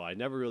 So I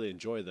never really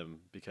enjoy them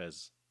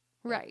because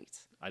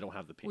I don't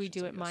have the patience. We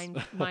do it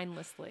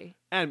mindlessly.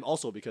 And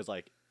also because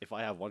like if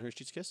I have one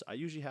Hershey's Kiss, I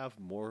usually have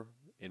more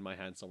in my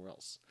hand somewhere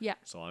else. Yeah.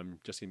 So I'm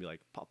just gonna be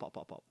like pop, pop,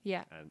 pop, pop.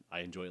 Yeah. And I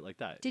enjoy it like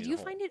that. Did you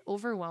find it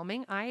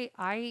overwhelming?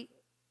 I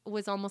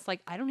was almost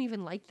like, I don't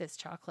even like this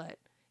chocolate.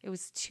 It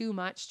was too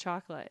much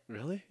chocolate.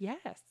 Really?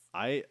 Yes.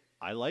 I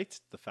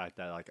liked the fact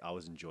that like I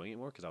was enjoying it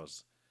more because I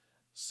was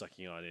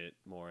sucking on it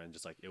more and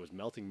just like it was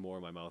melting more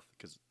in my mouth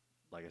because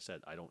like I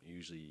said, I don't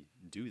usually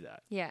do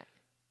that. Yeah.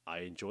 I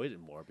enjoyed it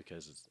more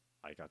because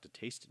I got to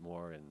taste it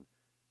more and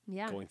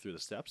going through the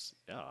steps.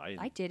 Yeah,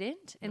 I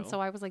didn't. And so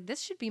I was like,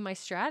 this should be my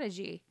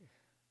strategy.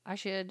 I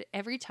should,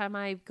 every time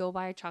I go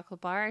by a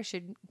chocolate bar, I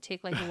should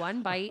take like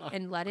one bite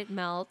and let it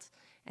melt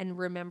and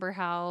remember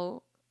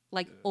how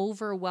like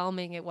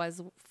overwhelming it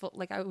was.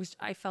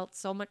 I felt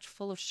so much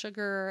full of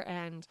sugar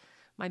and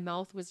my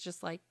mouth was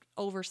just like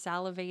over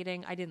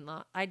salivating. I didn't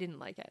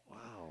like it.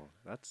 Wow,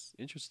 that's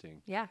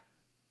interesting. Yeah.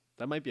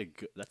 That might be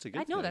that's a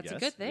good thing. I know that's a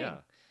good thing. Yeah.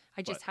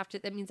 I just have to,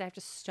 that means I have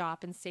to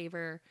stop and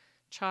savor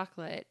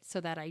chocolate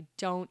so that I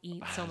don't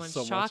eat so much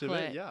chocolate. Much of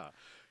it, yeah.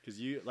 Because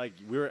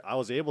I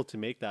was able to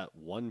make that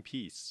one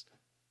piece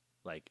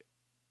like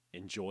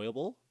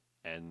enjoyable,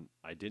 and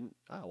I didn't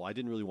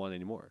really want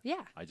any more.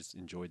 Yeah. I just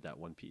enjoyed that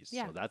one piece.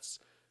 Yeah. So that's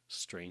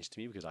strange to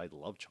me because I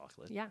love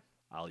chocolate. Yeah.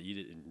 I'll eat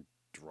it in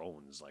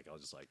drones. Like I'll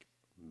just like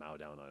mow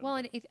down on it. Well,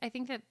 and I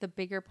think that the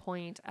bigger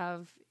point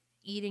of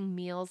eating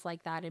meals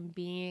like that and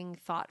being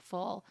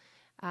thoughtful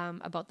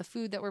about the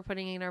food that we're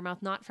putting in our mouth,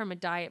 not from a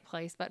diet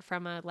place, but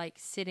from a like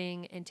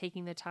sitting and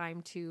taking the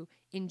time to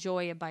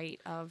enjoy a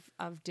bite of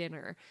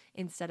dinner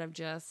instead of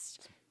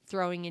just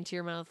throwing into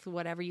your mouth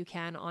whatever you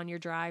can on your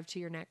drive to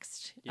your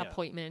next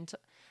appointment.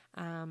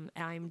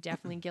 I'm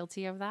definitely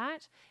guilty of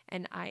that.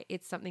 And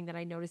it's something that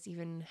I notice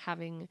even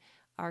having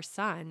our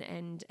son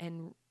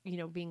and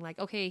being like,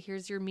 okay,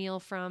 here's your meal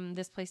from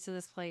this place to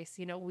this place.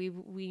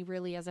 We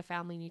really as a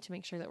family need to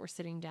make sure that we're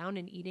sitting down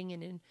and eating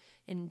and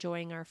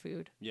enjoying our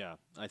food. Yeah,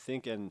 I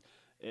think, and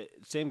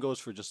same goes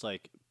for just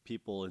like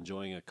people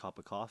enjoying a cup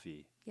of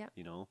coffee. Yeah.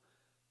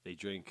 They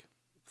drink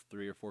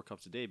 3 or 4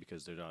 cups a day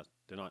because they're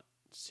not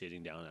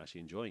sitting down and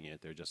actually enjoying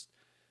it. They're just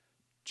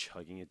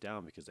chugging it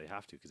down because they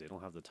have to, because they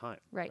don't have the time.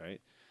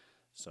 Right.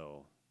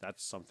 So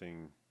that's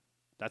something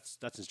that's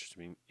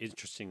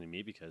interesting to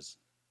me, because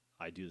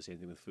I do the same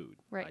thing with food.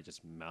 Right. I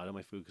just mount on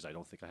my food because I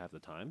don't think I have the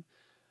time.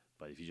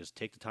 But if you just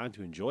take the time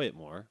to enjoy it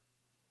more,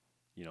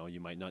 you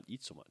might not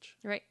eat so much.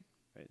 Right.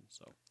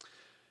 So,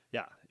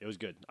 yeah, it was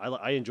good.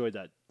 I enjoyed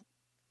that.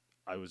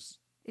 It was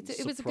a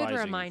good surprising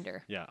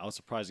reminder. Yeah, I was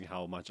surprising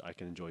how much I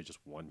can enjoy just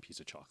one piece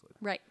of chocolate.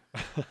 Right.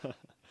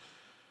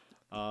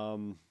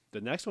 The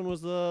next one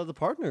was the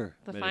partner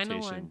meditation.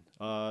 Final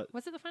one.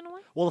 Was it the final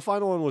one? Well, the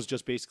final one was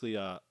just basically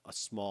a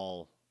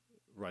small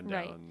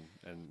rundown,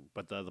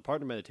 but the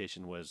partner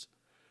meditation was.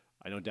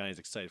 I know Danny's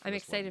excited for I'm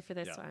this excited one. for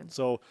this one.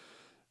 So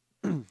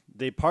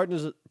they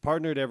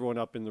partnered everyone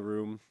up in the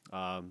room.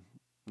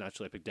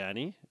 Naturally, I picked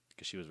Danny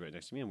because she was right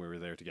next to me and we were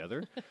there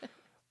together.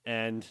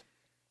 And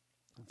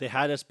they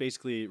had us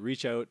basically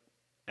reach out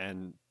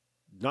and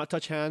not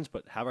touch hands,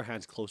 but have our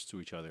hands close to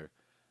each other.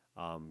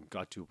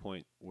 Got to a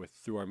point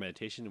through our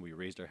meditation, and we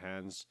raised our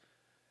hands,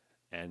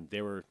 and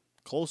they were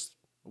close.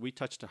 We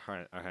touched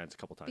our hands a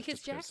couple times.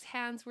 Because Jack's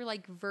hands were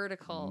like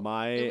vertical.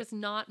 It was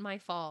not my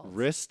fault.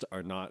 Wrists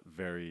are not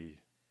very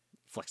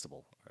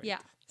flexible. Right? Yeah.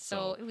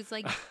 So it was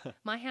like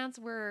my hands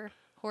were...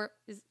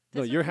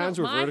 your hands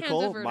were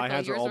vertical. My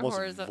hands Yours are almost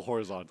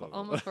horizontal.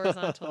 Almost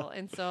horizontal.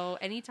 And so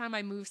anytime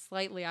I moved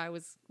slightly, I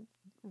was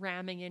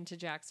ramming into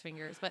Jack's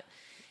fingers.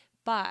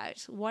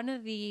 But one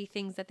of the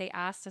things that they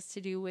asked us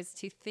to do was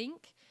to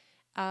think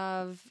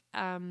of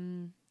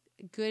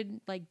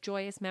good, like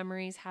joyous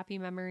memories, happy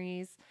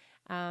memories,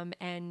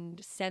 and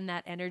send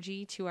that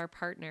energy to our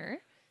partner.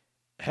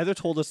 Heather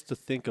told us to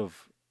think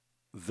of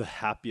the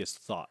happiest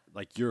thought,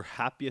 like your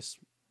happiest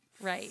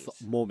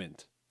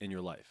moment in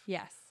your life.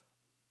 Yes.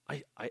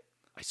 I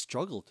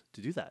struggled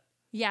to do that.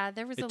 Yeah,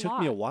 there was it took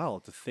me a while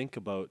to think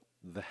about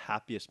the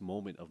happiest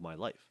moment of my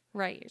life.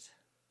 Right.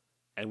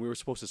 And we were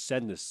supposed to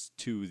send this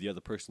to the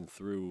other person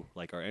through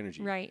like our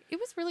energy. Right. It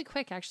was really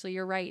quick, actually.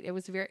 You're right. It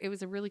was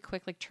a really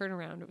quick like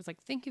turnaround. It was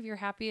like, think of your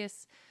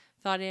happiest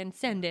thought and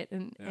send it.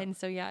 And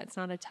so, it's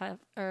not a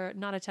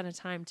ton of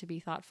time to be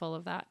thoughtful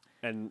of that.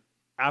 And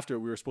after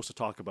we were supposed to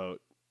talk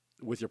about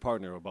with your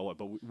partner about what,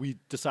 but we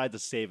decided to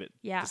save it.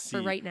 Yeah, to see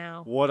for right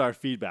now. What our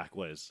feedback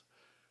was.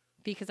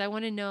 Because I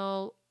want to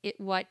know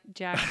what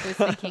Jack was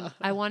thinking.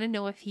 I want to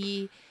know if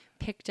he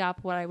picked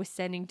up what I was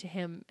sending to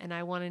him, and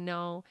I want to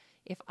know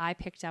if I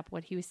picked up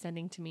what he was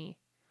sending to me.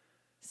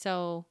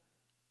 So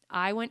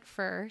I went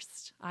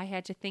first. I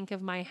had to think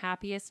of my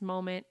happiest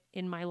moment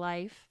in my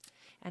life,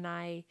 and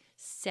I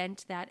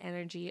sent that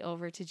energy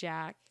over to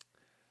Jack.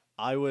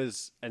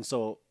 And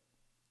so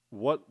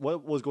what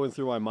was going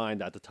through my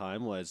mind at the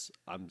time was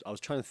I was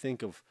trying to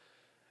think of,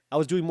 I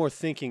was doing more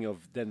thinking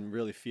of than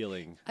really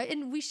feeling.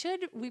 And we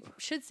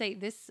should say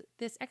this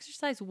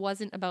exercise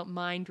wasn't about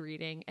mind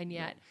reading, and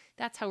yet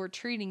that's how we're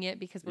treating it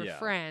because we're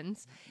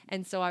friends.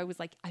 And so I was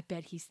like, I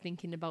bet he's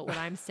thinking about what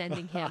I'm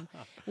sending him,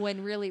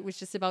 when really it was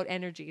just about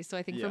energy. So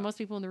I think for most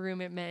people in the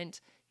room, it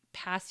meant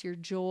pass your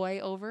joy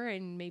over,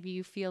 and maybe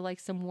you feel like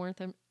some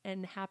warmth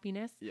and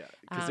happiness. Yeah,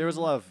 because there was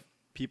a lot of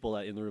people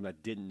in the room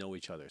that didn't know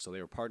each other, so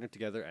they were partnered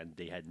together and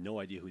they had no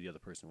idea who the other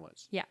person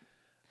was. Yeah.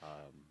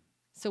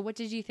 So what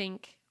did you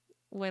think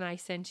when I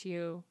sent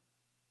you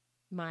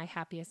my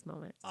happiest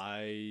moments?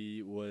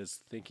 I was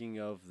thinking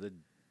of the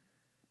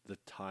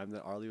time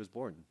that Arlie was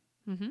born.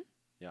 Mm-hmm.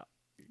 Yeah,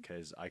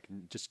 because I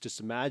can just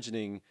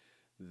imagining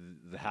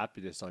the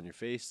happiness on your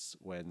face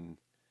when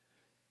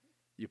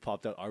you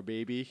popped out our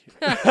baby.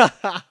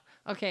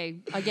 Okay,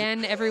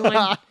 again,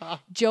 everyone,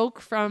 joke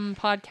from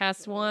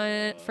podcast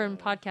 1, from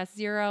podcast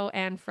 0,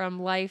 and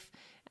from life.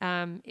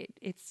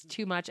 It's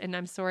too much, and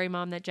I'm sorry,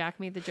 Mom, that Jack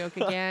made the joke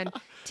again.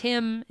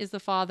 Tim is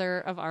the father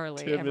of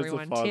Arlie,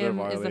 everyone. Tim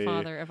is the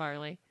father of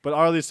Arlie. But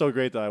Arlie's so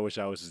great that I wish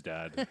I was his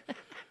dad.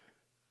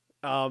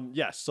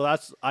 Yes, so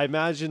I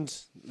imagined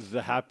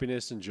the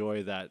happiness and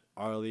joy that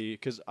Arlie,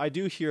 because I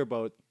do hear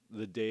about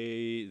the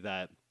day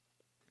that,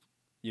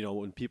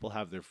 when people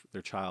have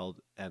their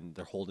child and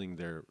they're holding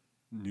their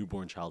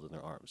newborn child in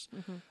their arms.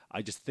 Mm-hmm.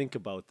 I just think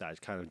about that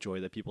kind of joy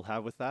that people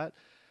have with that,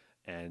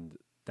 and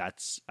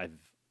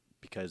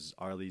because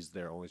Arlie's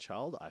their only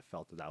child, I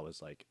felt that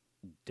was like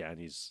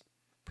Danny's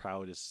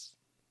proudest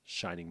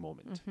shining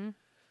moment. Mm-hmm.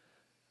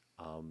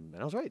 And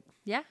I was right.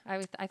 Yeah,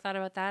 I thought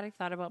about that. I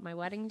thought about my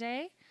wedding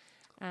day.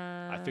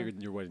 I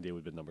figured your wedding day would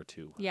have been number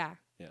 2. Yeah.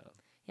 Yeah.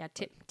 Yeah.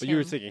 But you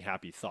were thinking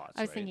happy thoughts.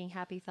 I was thinking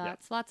happy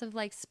thoughts. Yeah. Lots of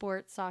like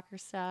sports, soccer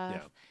stuff.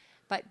 Yeah.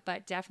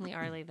 But definitely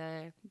Arlie,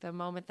 the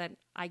moment that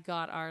I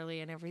got Arlie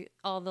and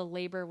all the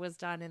labor was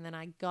done, and then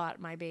I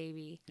got my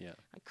baby. Yeah.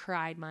 I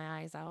cried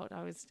my eyes out.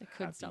 I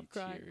couldn't stop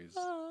crying. Tears.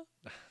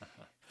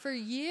 For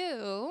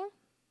you.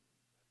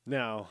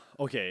 Now,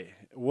 okay,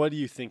 what do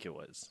you think it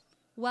was?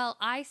 Well,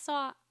 I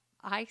saw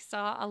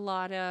a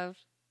lot of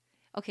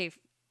okay,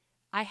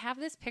 I have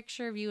this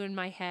picture of you in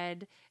my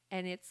head,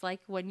 and it's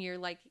like when you're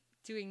like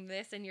doing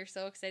this and you're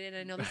so excited.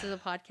 I know this is a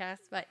podcast,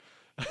 but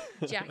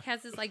Jack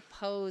has this like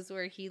pose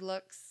where he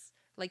looks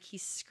like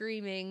he's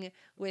screaming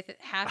with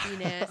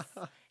happiness.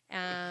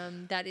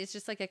 That is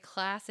just like a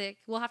classic.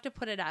 We'll have to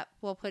put it up.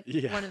 We'll put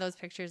Yeah. one of those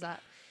pictures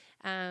up.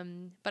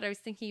 But I was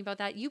thinking about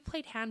that. You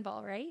played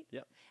handball, right?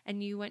 Yep.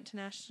 And you went to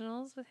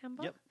nationals with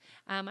handball? Yep.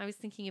 I was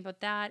thinking about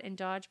that and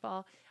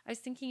dodgeball. I was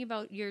thinking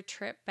about your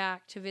trip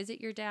back to visit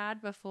your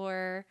dad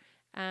before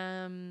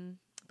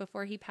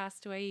he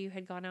passed away. You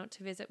had gone out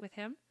to visit with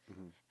him.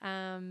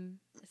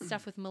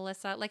 Stuff with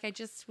Melissa. Like I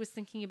just was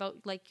thinking about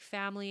like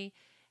family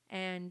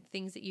and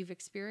things that you've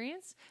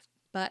experienced.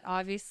 But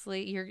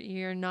obviously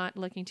you're not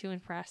looking to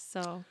impress.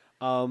 So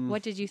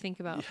what did you think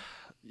about?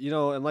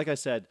 And like I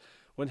said,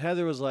 when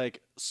Heather was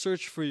like,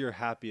 search for your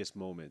happiest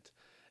moment.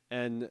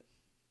 And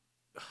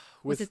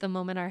Was it the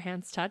moment our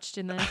hands touched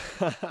in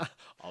the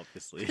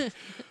obviously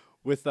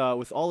with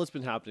all that's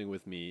been happening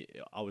with me,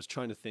 I was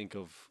trying to think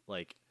of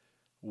like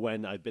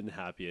when I've been the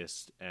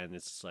happiest, and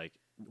it's like,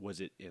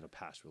 was it in a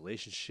past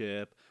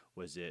relationship?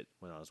 Was it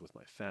when I was with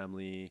my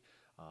family?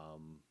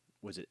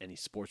 Was it any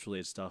sports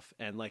related stuff?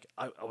 And like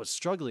I was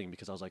struggling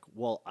because I was like,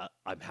 well,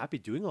 I'm happy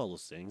doing all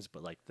those things,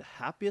 but like the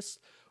happiest,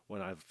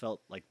 when I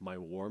felt like my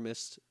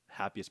warmest,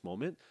 happiest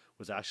moment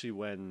was actually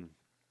when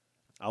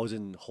I was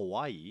in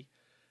Hawaii,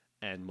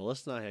 and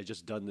Melissa and I had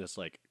just done this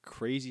like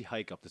crazy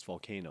hike up this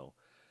volcano.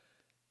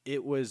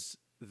 It was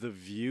the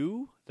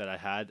view that I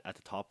had at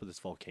the top of this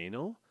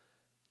volcano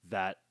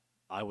that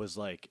I was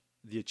like,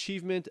 the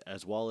achievement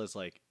as well as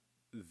like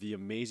the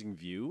amazing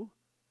view,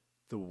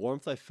 the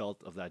warmth I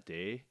felt of that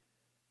day.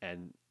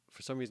 And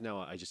for some reason now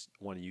I just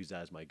want to use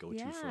that as my go-to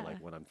for Yeah. like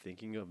when I'm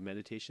thinking of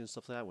meditation and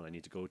stuff like that, when I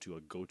need to go to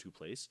a go-to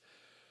place.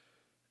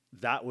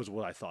 That was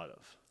what I thought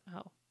of.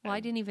 Oh. Well, I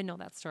And didn't even know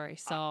that story,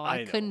 so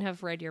I I couldn't know.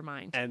 have read your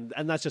mind. And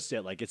that's just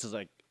it. Like it's just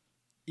like,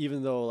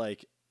 even though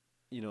like,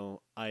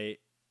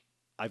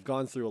 I've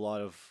gone through a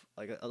lot of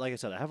like I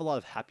said, I have a lot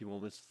of happy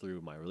moments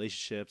through my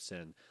relationships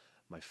and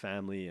my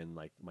family and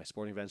like my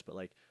sporting events, but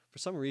like for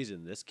some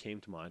reason this came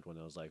to mind when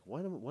I was like,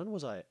 when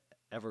was I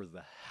ever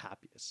the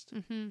happiest?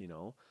 Mm-hmm. You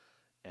know?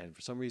 And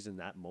for some reason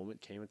that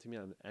moment came into me,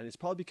 and it's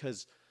probably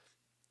because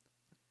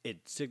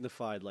it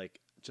signified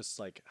like just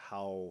like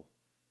how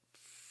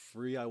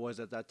free I was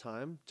at that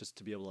time, just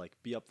to be able to like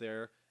be up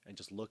there and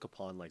just look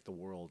upon like the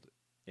world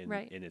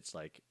Right. in its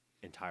like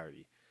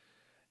entirety.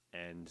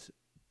 And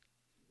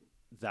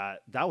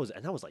that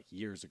was like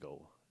years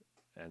ago.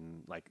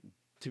 And like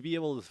to be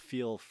able to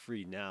feel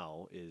free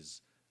now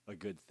is a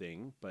good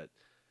thing, but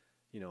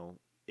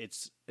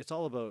it's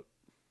all about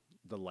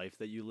the life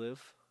that you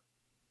live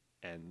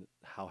and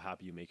how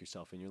happy you make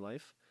yourself in your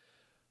life.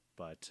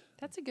 But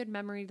That's a good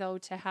memory though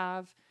to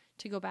have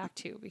to go back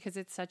to, because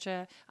it's such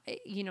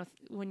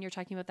when you're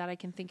talking about that, I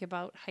can think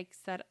about hikes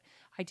that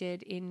I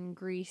did in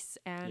Greece,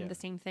 and Yeah. the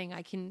same thing.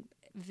 I can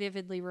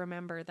vividly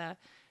remember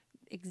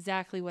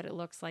exactly what it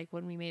looks like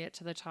when we made it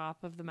to the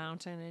top of the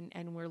mountain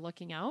and we're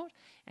looking out.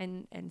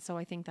 And so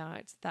I think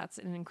that's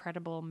an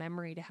incredible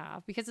memory to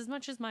have, because as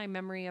much as my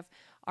memory of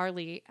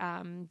Arlie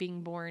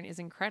being born is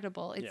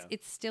incredible, Yeah.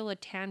 it's still a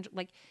tangible,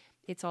 like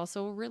it's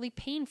also a really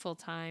painful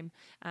time.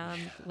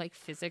 Like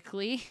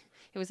physically,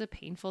 it was a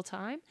painful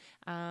time.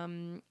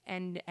 And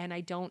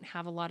I don't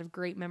have a lot of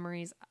great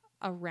memories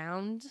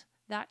around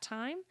that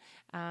time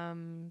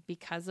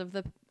because of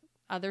the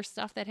other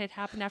stuff that had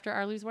happened after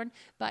Arlie was born.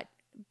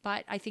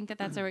 But I think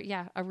that's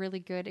a really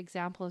good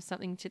example of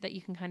something that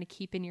you can kind of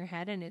keep in your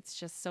head, and it's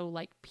just so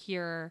like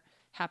pure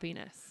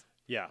happiness.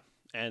 yeah.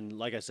 And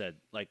like I said,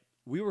 like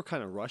we were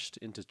kind of rushed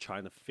into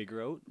trying to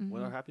figure out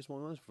what our happiest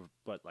moment was,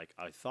 but like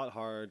I thought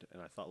hard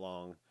and I thought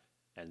long,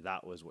 and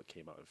that was what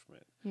came out from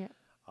it. Yeah.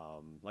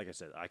 Like I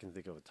said, I can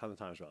think of a ton of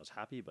times where I was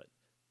happy, but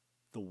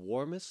the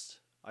warmest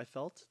I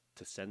felt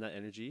to send that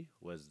energy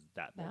was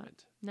that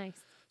moment. Nice.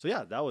 So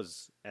yeah, that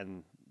was,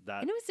 and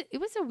that, And it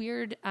was a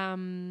weird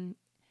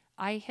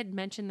I had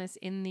mentioned this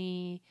in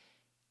the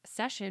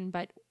session,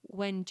 but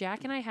when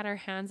Jack and I had our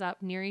hands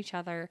up near each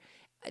other,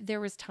 there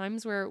was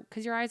times where,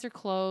 because your eyes are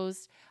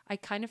closed, I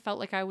kind of felt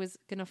like I was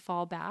going to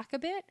fall back a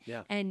bit.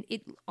 Yeah. And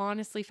it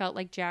honestly felt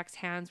like Jack's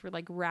hands were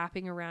like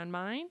wrapping around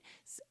mine,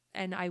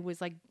 and I was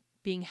like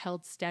being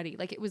held steady.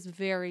 Like it was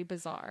very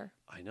bizarre.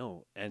 I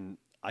know. And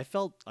I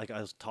felt like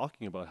I was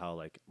talking about how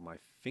like my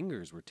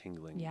fingers were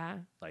tingling. Yeah.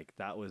 Like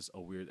that was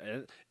a weird,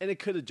 and it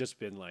could have just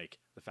been like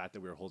the fact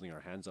that we were holding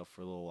our hands up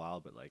for a little while,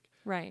 but like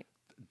Right.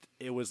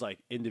 it was like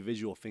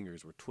individual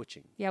fingers were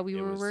twitching. Yeah, we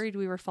It were was worried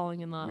we were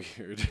falling in love.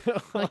 Weird.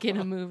 Like in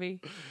a movie.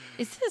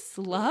 Is this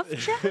love,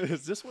 Jack?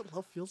 Is this what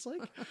love feels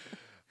like?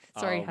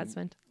 Sorry,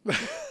 husband.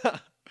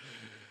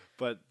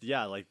 But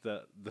yeah, like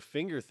the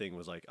finger thing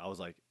was like, I was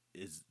like,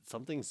 is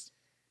something's,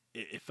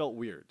 it felt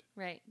weird.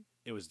 Right.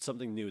 It was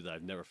something new that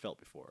I've never felt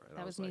before. And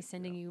That I was me like,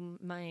 sending you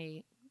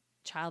my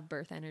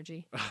childbirth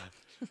energy.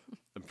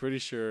 I'm pretty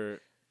sure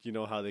you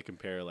know how they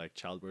compare like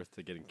childbirth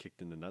to getting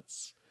kicked in the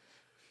nuts.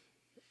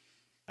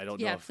 I don't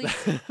know Yeah, if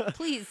please,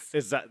 please.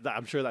 is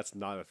I'm sure that's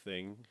not a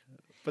thing.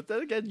 But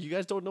then again, you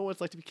guys don't know what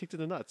it's like to be kicked in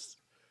the nuts.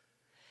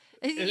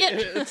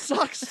 It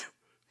sucks.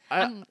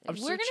 I'm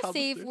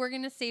We're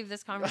gonna save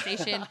this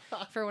conversation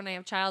for when I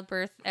have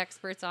childbirth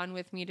experts on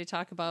with me to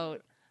talk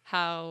about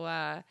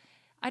how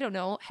I don't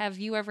know. Have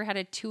you ever had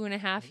a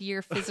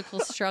 2.5-year physical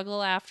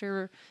struggle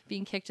after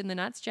being kicked in the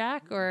nuts,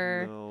 Jack?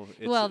 Or No,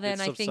 well, then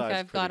I think subsides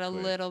I've got a pretty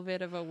quick. little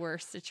bit of a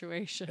worse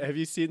situation. Have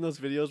you seen those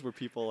videos where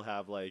people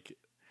have like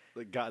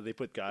they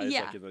put guys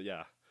Yeah. like in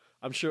the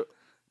I'm sure.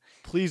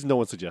 Please, no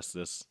one suggests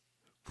this.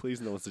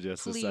 Please, no one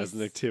suggests this as an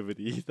Please.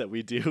 activity that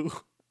we do.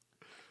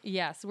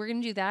 Yes, we're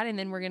gonna do that, and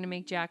then we're gonna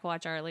make Jack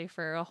watch Arlie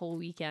for a whole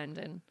weekend,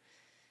 and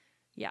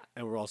yeah,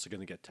 And we're also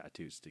gonna get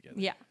tattoos together.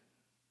 yeah,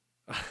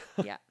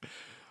 yeah.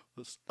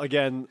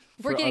 Again,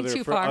 We're getting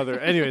too far.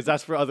 Anyways,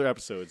 that's for other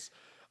episodes.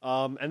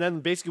 And then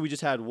basically we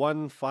just had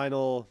one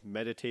final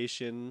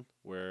meditation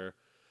where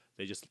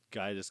they just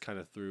guide us kind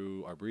of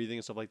through our breathing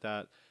and stuff like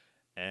that.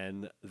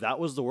 And that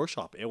was the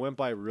workshop. It went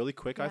by really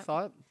quick, I Yeah.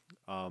 thought.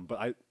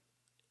 But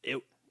it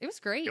It was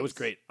great. it was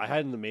great. I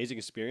had an amazing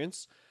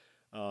experience.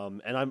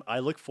 And I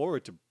look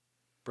forward to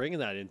bringing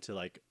that into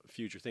like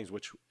future things,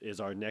 which is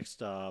our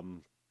next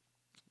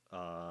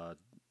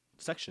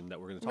section that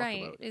we're going to talk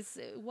Right. about. Is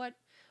what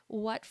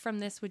from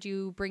this would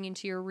you bring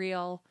into your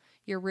real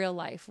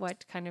life?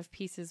 What kind of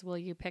pieces will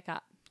you pick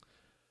up?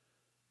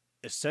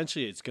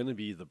 Essentially, it's going to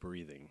be the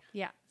breathing.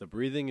 Yeah. The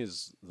breathing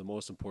is the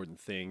most important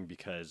thing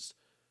because,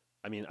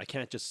 I mean, I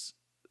can't just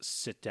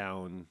sit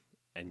down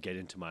and get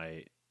into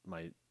my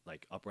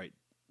like upright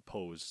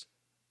pose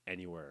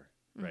anywhere,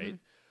 right?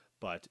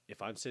 But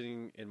if I'm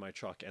sitting in my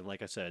truck and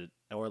like I said,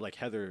 or like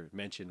Heather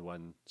mentioned,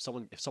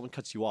 if someone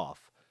cuts you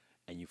off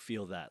and you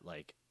feel that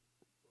like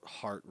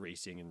heart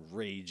racing and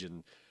rage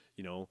and,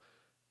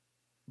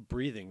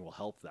 breathing will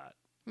help that.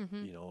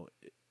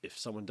 If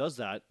someone does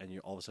that and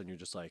all of a sudden you're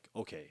just like,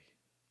 okay,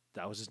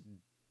 that was a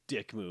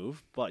dick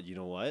move, but you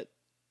know what?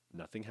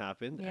 Nothing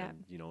happened. Yeah.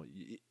 And,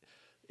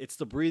 it's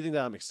the breathing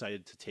that I'm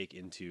excited to take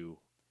into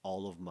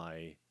all of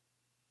my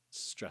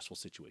stressful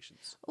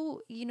situations.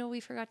 Oh, we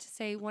forgot to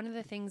say one of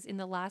the things in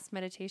the last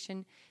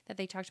meditation that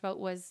they talked about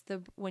was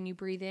when you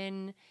breathe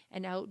in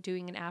and out,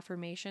 doing an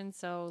affirmation.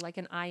 So like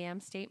an I am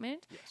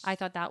statement. Yes. I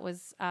thought that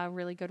was a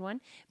really good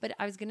one. But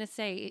I was going to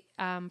say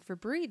for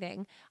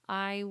breathing,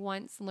 I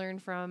once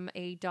learned from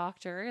a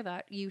doctor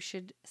that you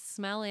should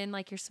smell in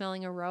like you're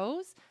smelling a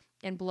rose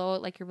and blow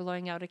out like you're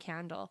blowing out a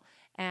candle.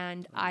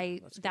 And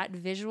that's good. that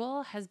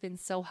visual has been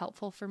so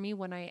helpful for me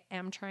when I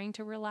am trying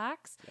to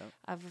relax,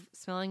 of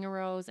smelling a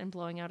rose and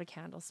blowing out a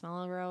candle,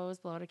 smell a rose,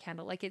 blow out a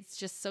candle. Like it's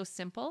just so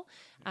simple.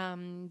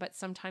 But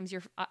sometimes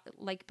you're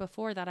like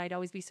before that, I'd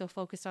always be so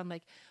focused on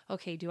like,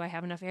 okay, do I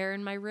have enough air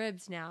in my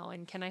ribs now?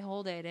 And can I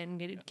hold it?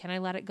 And can I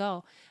let it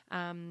go?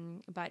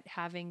 But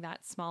having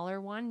that smaller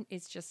one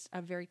is just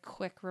a very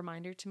quick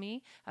reminder to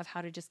me of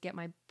how to just get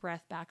my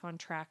breath back on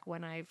track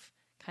when I've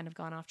kind of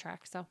gone off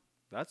track. So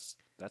That's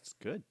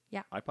good.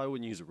 Yeah. I probably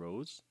wouldn't use a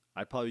rose.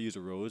 I'd probably use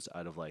a rose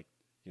out of like,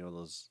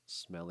 those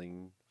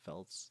smelling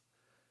felts.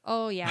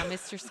 oh yeah,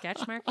 Mr.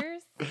 Sketch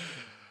markers.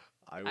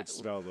 I would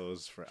smell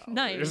those for hours.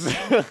 Nice.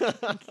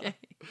 Okay.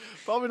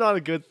 Probably not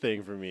a good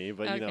thing for me,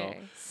 but Okay.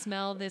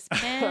 Smell this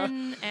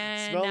pen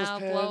and smell now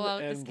this pen blow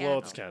out and this blow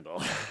out candle.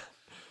 this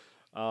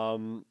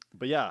candle.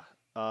 But yeah,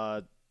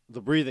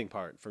 the breathing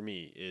part for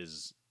me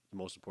is the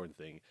most important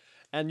thing.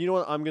 And you know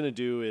what I'm gonna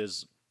do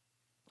is,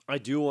 I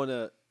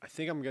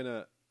think I'm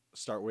gonna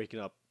start waking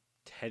up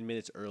 10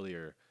 minutes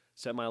earlier,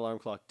 set my alarm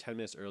clock 10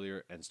 minutes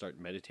earlier, and start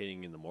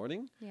meditating in the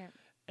morning, Yeah.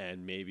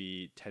 and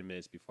maybe 10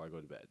 minutes before I go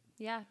to bed.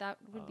 Yeah, that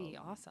would be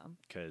awesome.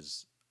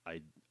 Because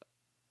I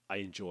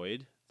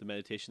enjoyed the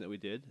meditation that we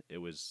did. It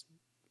was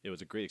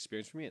a great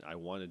experience for me, and I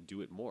want to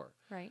do it more.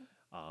 Right.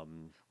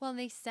 Um, Well,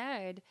 they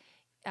said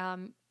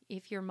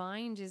if your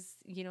mind is,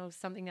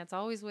 something that's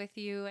always with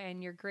you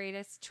and your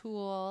greatest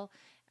tool,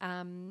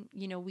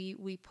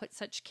 we put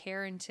such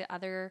care into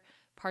other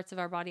parts of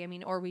our body. I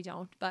mean, or we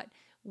don't, but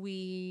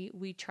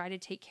we try to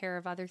take care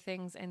of other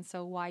things. And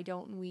so why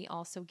don't we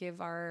also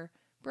give our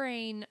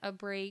brain a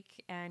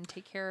break and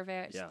take care of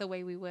it Yeah. the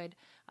way we would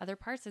other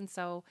parts? And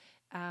so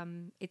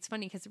it's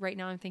funny because right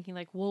now I'm thinking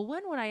like, well,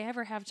 when would I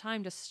ever have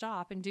time to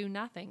stop and do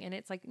nothing? And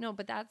it's like, no,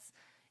 but that's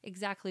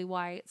exactly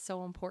why it's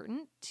so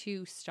important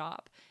to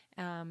stop.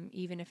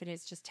 Even if it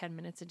is just 10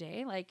 minutes a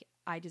day, like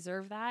I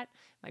deserve that.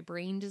 My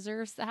brain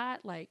deserves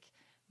that. Like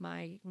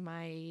my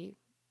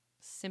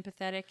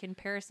sympathetic and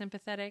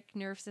parasympathetic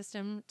nerve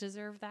system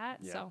deserve that.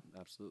 yeah, So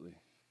absolutely.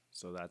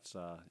 So that's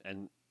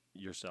and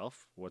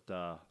yourself. What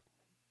are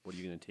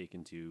you going to take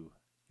into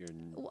your?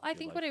 well, I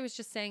think what I was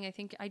just saying, I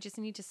think I just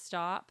need to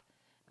stop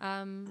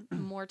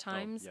more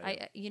times.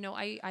 yeah.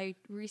 I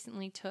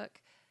recently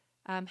took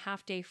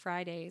half day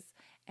Fridays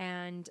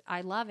and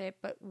I love it.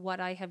 But what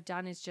I have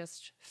done is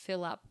just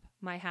fill up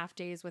my half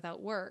days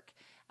without work.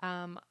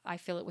 I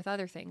fill it with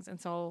other things. And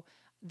so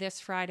this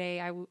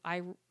Friday,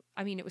 I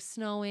I mean, it was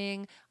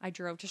snowing. I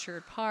drove to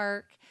Sherwood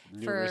Park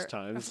Numerous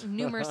times.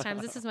 numerous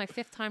times. This is my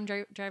 5th time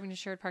driving to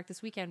Sherwood Park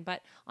this weekend.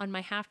 But on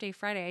my half day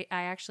Friday,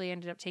 I actually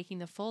ended up taking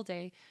the full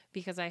day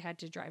because I had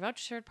to drive out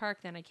to Sherwood Park.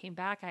 Then I came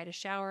back. I had a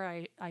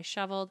shower. I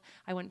shoveled.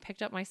 I went and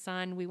picked up my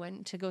son. We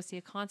went to go see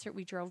a concert.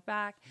 We drove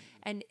back,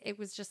 and it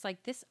was just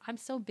like this. I'm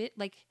so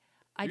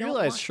I You don't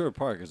realize want, Sherwood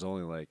Park is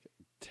only like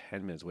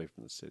 10 minutes away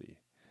from the city.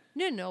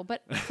 no,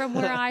 but from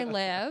where I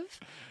live,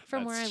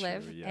 That's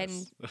true,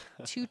 yes.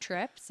 and 2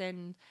 trips,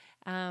 and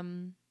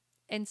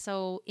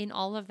so in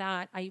all of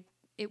that,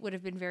 it would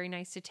have been very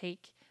nice to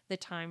take the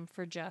time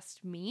for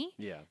just me,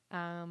 Yeah.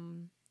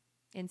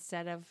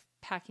 instead of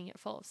packing it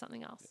full of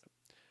something else.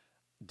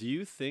 Do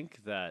you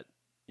think that,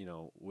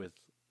 with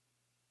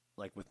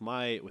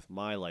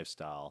my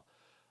lifestyle,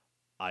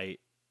 I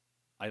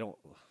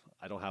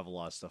don't have a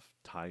lot of stuff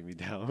tying me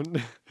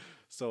down.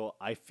 So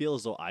I feel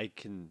as though I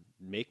can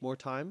make more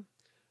time.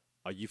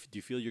 Do you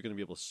feel you're going to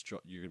be able to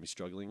you're going to be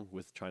struggling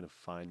with trying to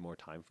find more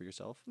time for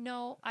yourself?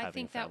 No, I Having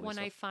think that family when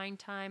I stuff? find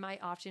time, I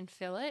often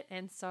fill it.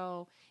 And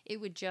so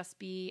it would just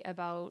be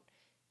about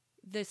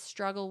the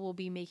struggle will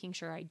be making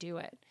sure I do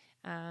it.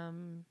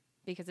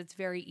 Because it's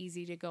very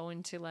easy to go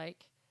into I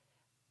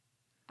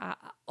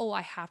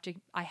have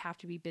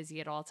to be busy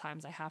at all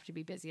times. I have to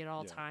be busy at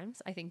all Yeah.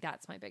 times. I think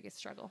that's my biggest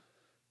struggle.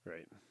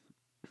 Right.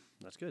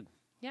 That's good.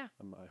 Yeah.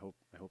 I hope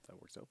that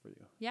works out for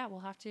you. Yeah.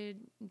 We'll have to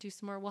do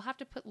some more. We'll have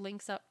to put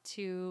links up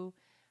to,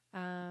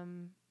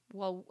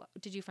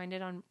 did you find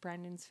it on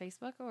Brandon's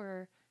Facebook,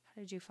 or how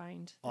did you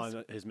find this?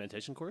 On his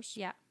meditation course?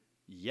 Yeah.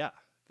 Yeah.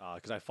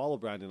 Because I follow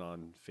Brandon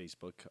on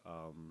Facebook,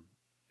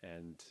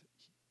 and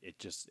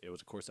it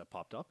was a course that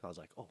popped up. I was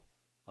like, oh,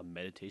 a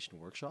meditation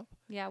workshop?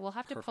 Yeah, we'll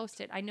have to Perfect. post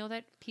it. I know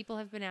that people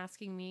have been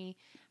asking me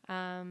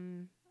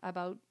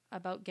about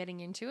getting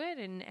into it,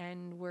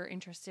 and we're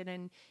interested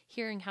in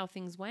hearing how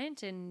things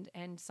went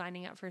and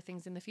signing up for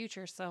things in the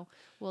future. So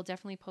we'll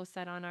definitely post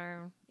that on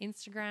our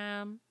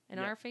Instagram and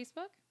Yeah. our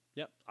Facebook.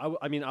 Yep.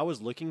 I mean, I was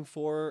looking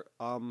for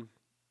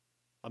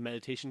a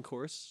meditation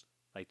course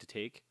to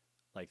take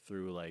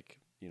through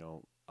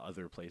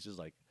other places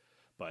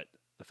but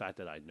the fact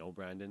that I know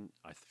Brandon,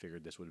 I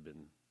figured this would have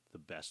been the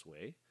best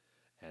way,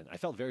 and I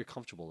felt very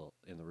comfortable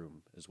in the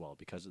room as well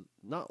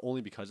not only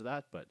because of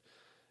that, but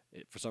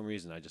for some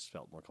reason I just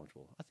felt more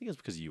comfortable. I think it's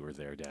because you were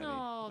there, Danny.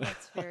 Oh,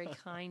 that's very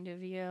kind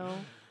of you.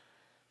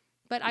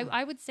 But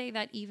I would say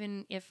that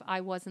even if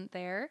I wasn't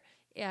there,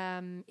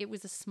 it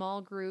was a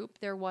small group.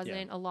 There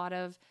wasn't a lot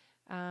of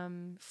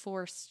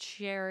forced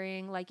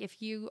sharing. Like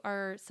if you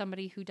are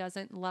somebody who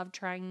doesn't love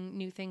trying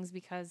new things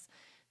because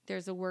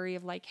there's a worry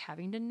of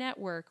having to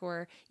network,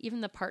 or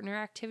even the partner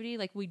activity,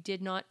 we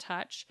did not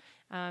touch.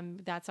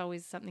 That's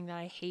always something that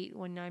I hate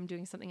when I'm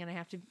doing something and I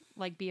have to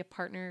be a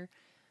partner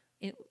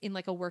in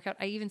a workout.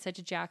 I even said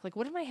to Jack,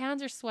 what if my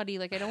hands are sweaty?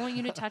 I don't want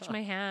you to touch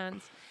my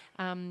hands.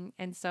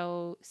 And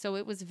so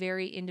it was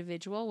very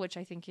individual, which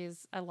I think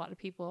is a lot of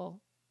people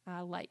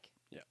like.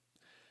 Yeah.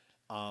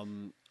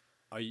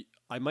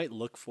 I might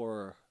look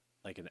for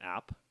an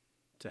app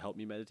to help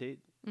me meditate,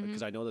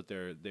 because I know that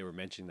they were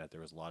mentioning that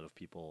there was a lot of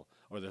people,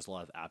 or there's a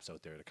lot of apps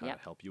out there to kind of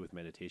help you with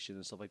meditation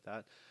and stuff like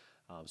that.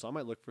 So I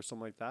might look for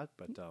something like that.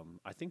 But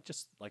I think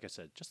just like I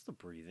said, just the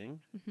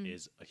breathing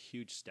is a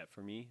huge step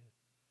for me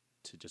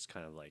to just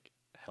kind of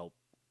help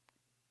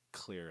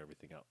clear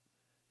everything up,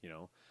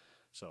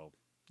 So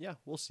yeah,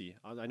 we'll see.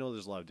 I know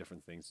there's a lot of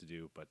different things to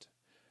do, but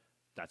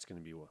that's going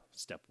to be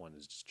step one,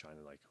 is just trying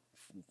to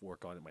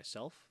work on it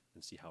myself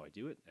and see how I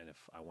do it. And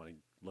if I want to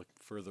look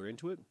further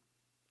into it,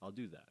 I'll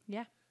do that.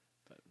 Yeah.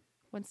 But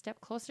one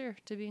step closer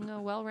to being a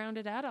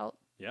well-rounded adult.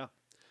 yeah.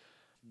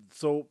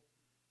 So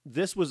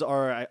this was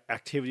our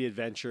activity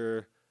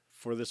adventure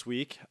for this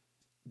week.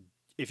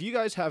 If you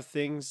guys have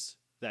things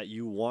that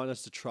you want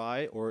us to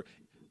try, or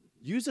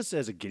use this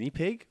as a guinea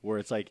pig, where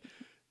it's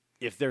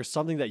if there's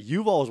something that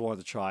you've always wanted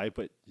to try,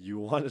 but you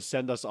want to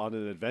send us on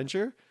an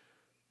adventure,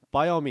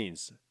 by all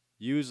means,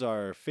 use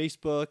our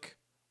Facebook,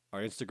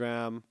 our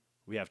Instagram.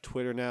 We have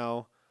Twitter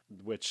now,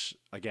 which,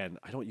 again,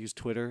 I don't use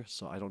Twitter,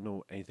 so I don't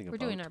know anything We're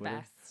about doing our Twitter.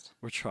 best.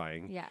 We're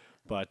trying. Yeah.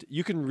 But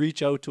you can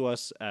reach out to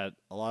us at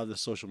a lot of the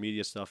social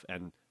media stuff,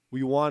 and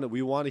we want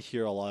to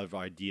hear a lot of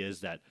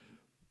ideas that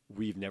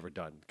we've never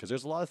done, because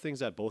there's a lot of things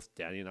that both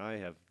Danny and I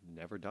have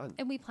never done.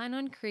 And we plan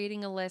on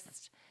creating a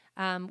list.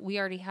 We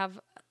already have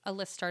a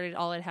list started.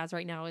 All it has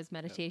right now is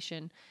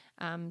meditation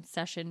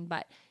session,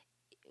 but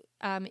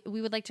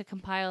we would like to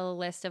compile a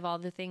list of all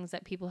the things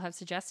that people have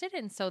suggested,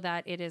 and so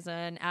that it is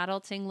an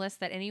adulting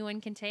list that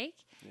anyone can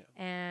take.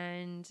 Yeah.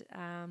 And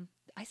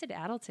I said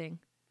adulting.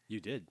 You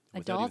did.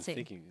 Without even Adulting.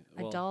 thinking.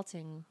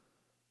 Adulting.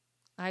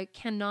 I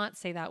cannot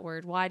say that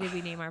word. Why did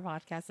we name our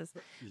podcast this?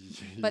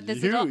 But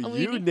this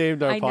you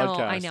named our I know,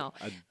 podcast. I know.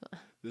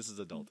 This is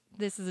adult.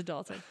 This is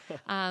adulting.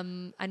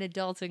 An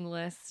adulting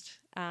list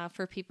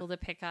for people to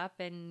pick up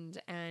and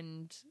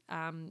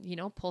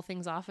pull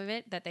things off of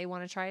it that they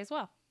want to try as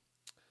well.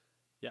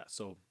 Yeah.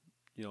 So,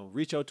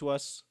 reach out to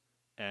us,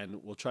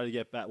 and we'll try to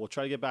get back. We'll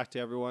try to get back to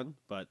everyone,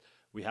 but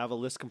we have a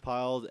list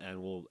compiled,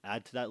 and we'll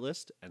add to that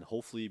list, and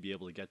hopefully be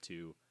able to get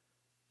to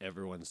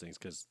everyone's things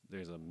because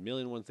there's a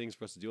million and one things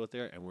for us to deal with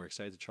there, and we're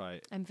excited to try.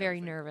 I'm very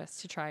everything. nervous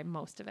to try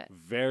most of it.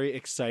 Very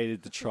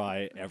excited to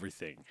try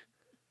everything.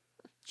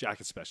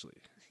 Jack especially.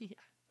 Yeah.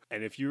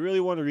 And if you really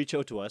want to reach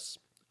out to us,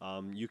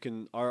 you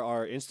can.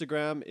 Our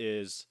Instagram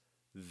is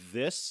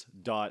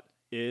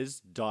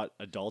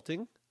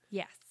this.is.adulting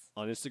Yes.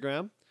 on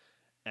Instagram,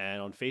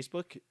 and on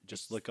Facebook,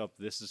 just look up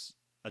This Is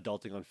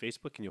Adulting on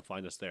Facebook, and you'll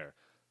find us there.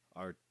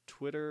 Our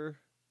Twitter.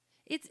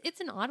 It's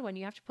an odd one.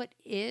 You have to put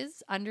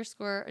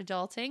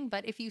is_adulting,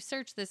 but if you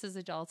search This Is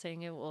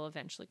Adulting, it will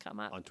eventually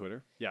come up. On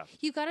Twitter, yeah.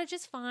 You got to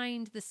just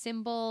find the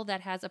symbol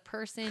that has a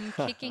person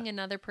kicking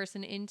another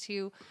person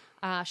into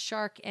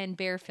shark and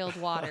bear-filled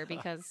water,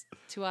 because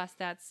to us,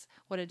 that's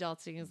what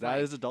adulting is like.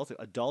 That is adulting.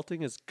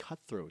 Adulting is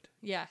cutthroat.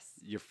 Yes.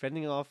 You're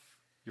fending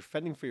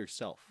for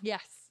yourself.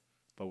 Yes.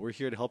 But we're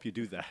here to help you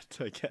do that,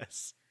 I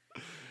guess.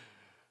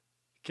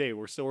 Okay,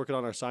 we're still working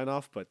on our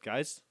sign-off, but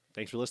guys,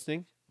 thanks for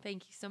listening.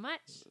 Thank you so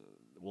much.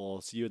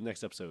 We'll see you in the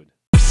next episode.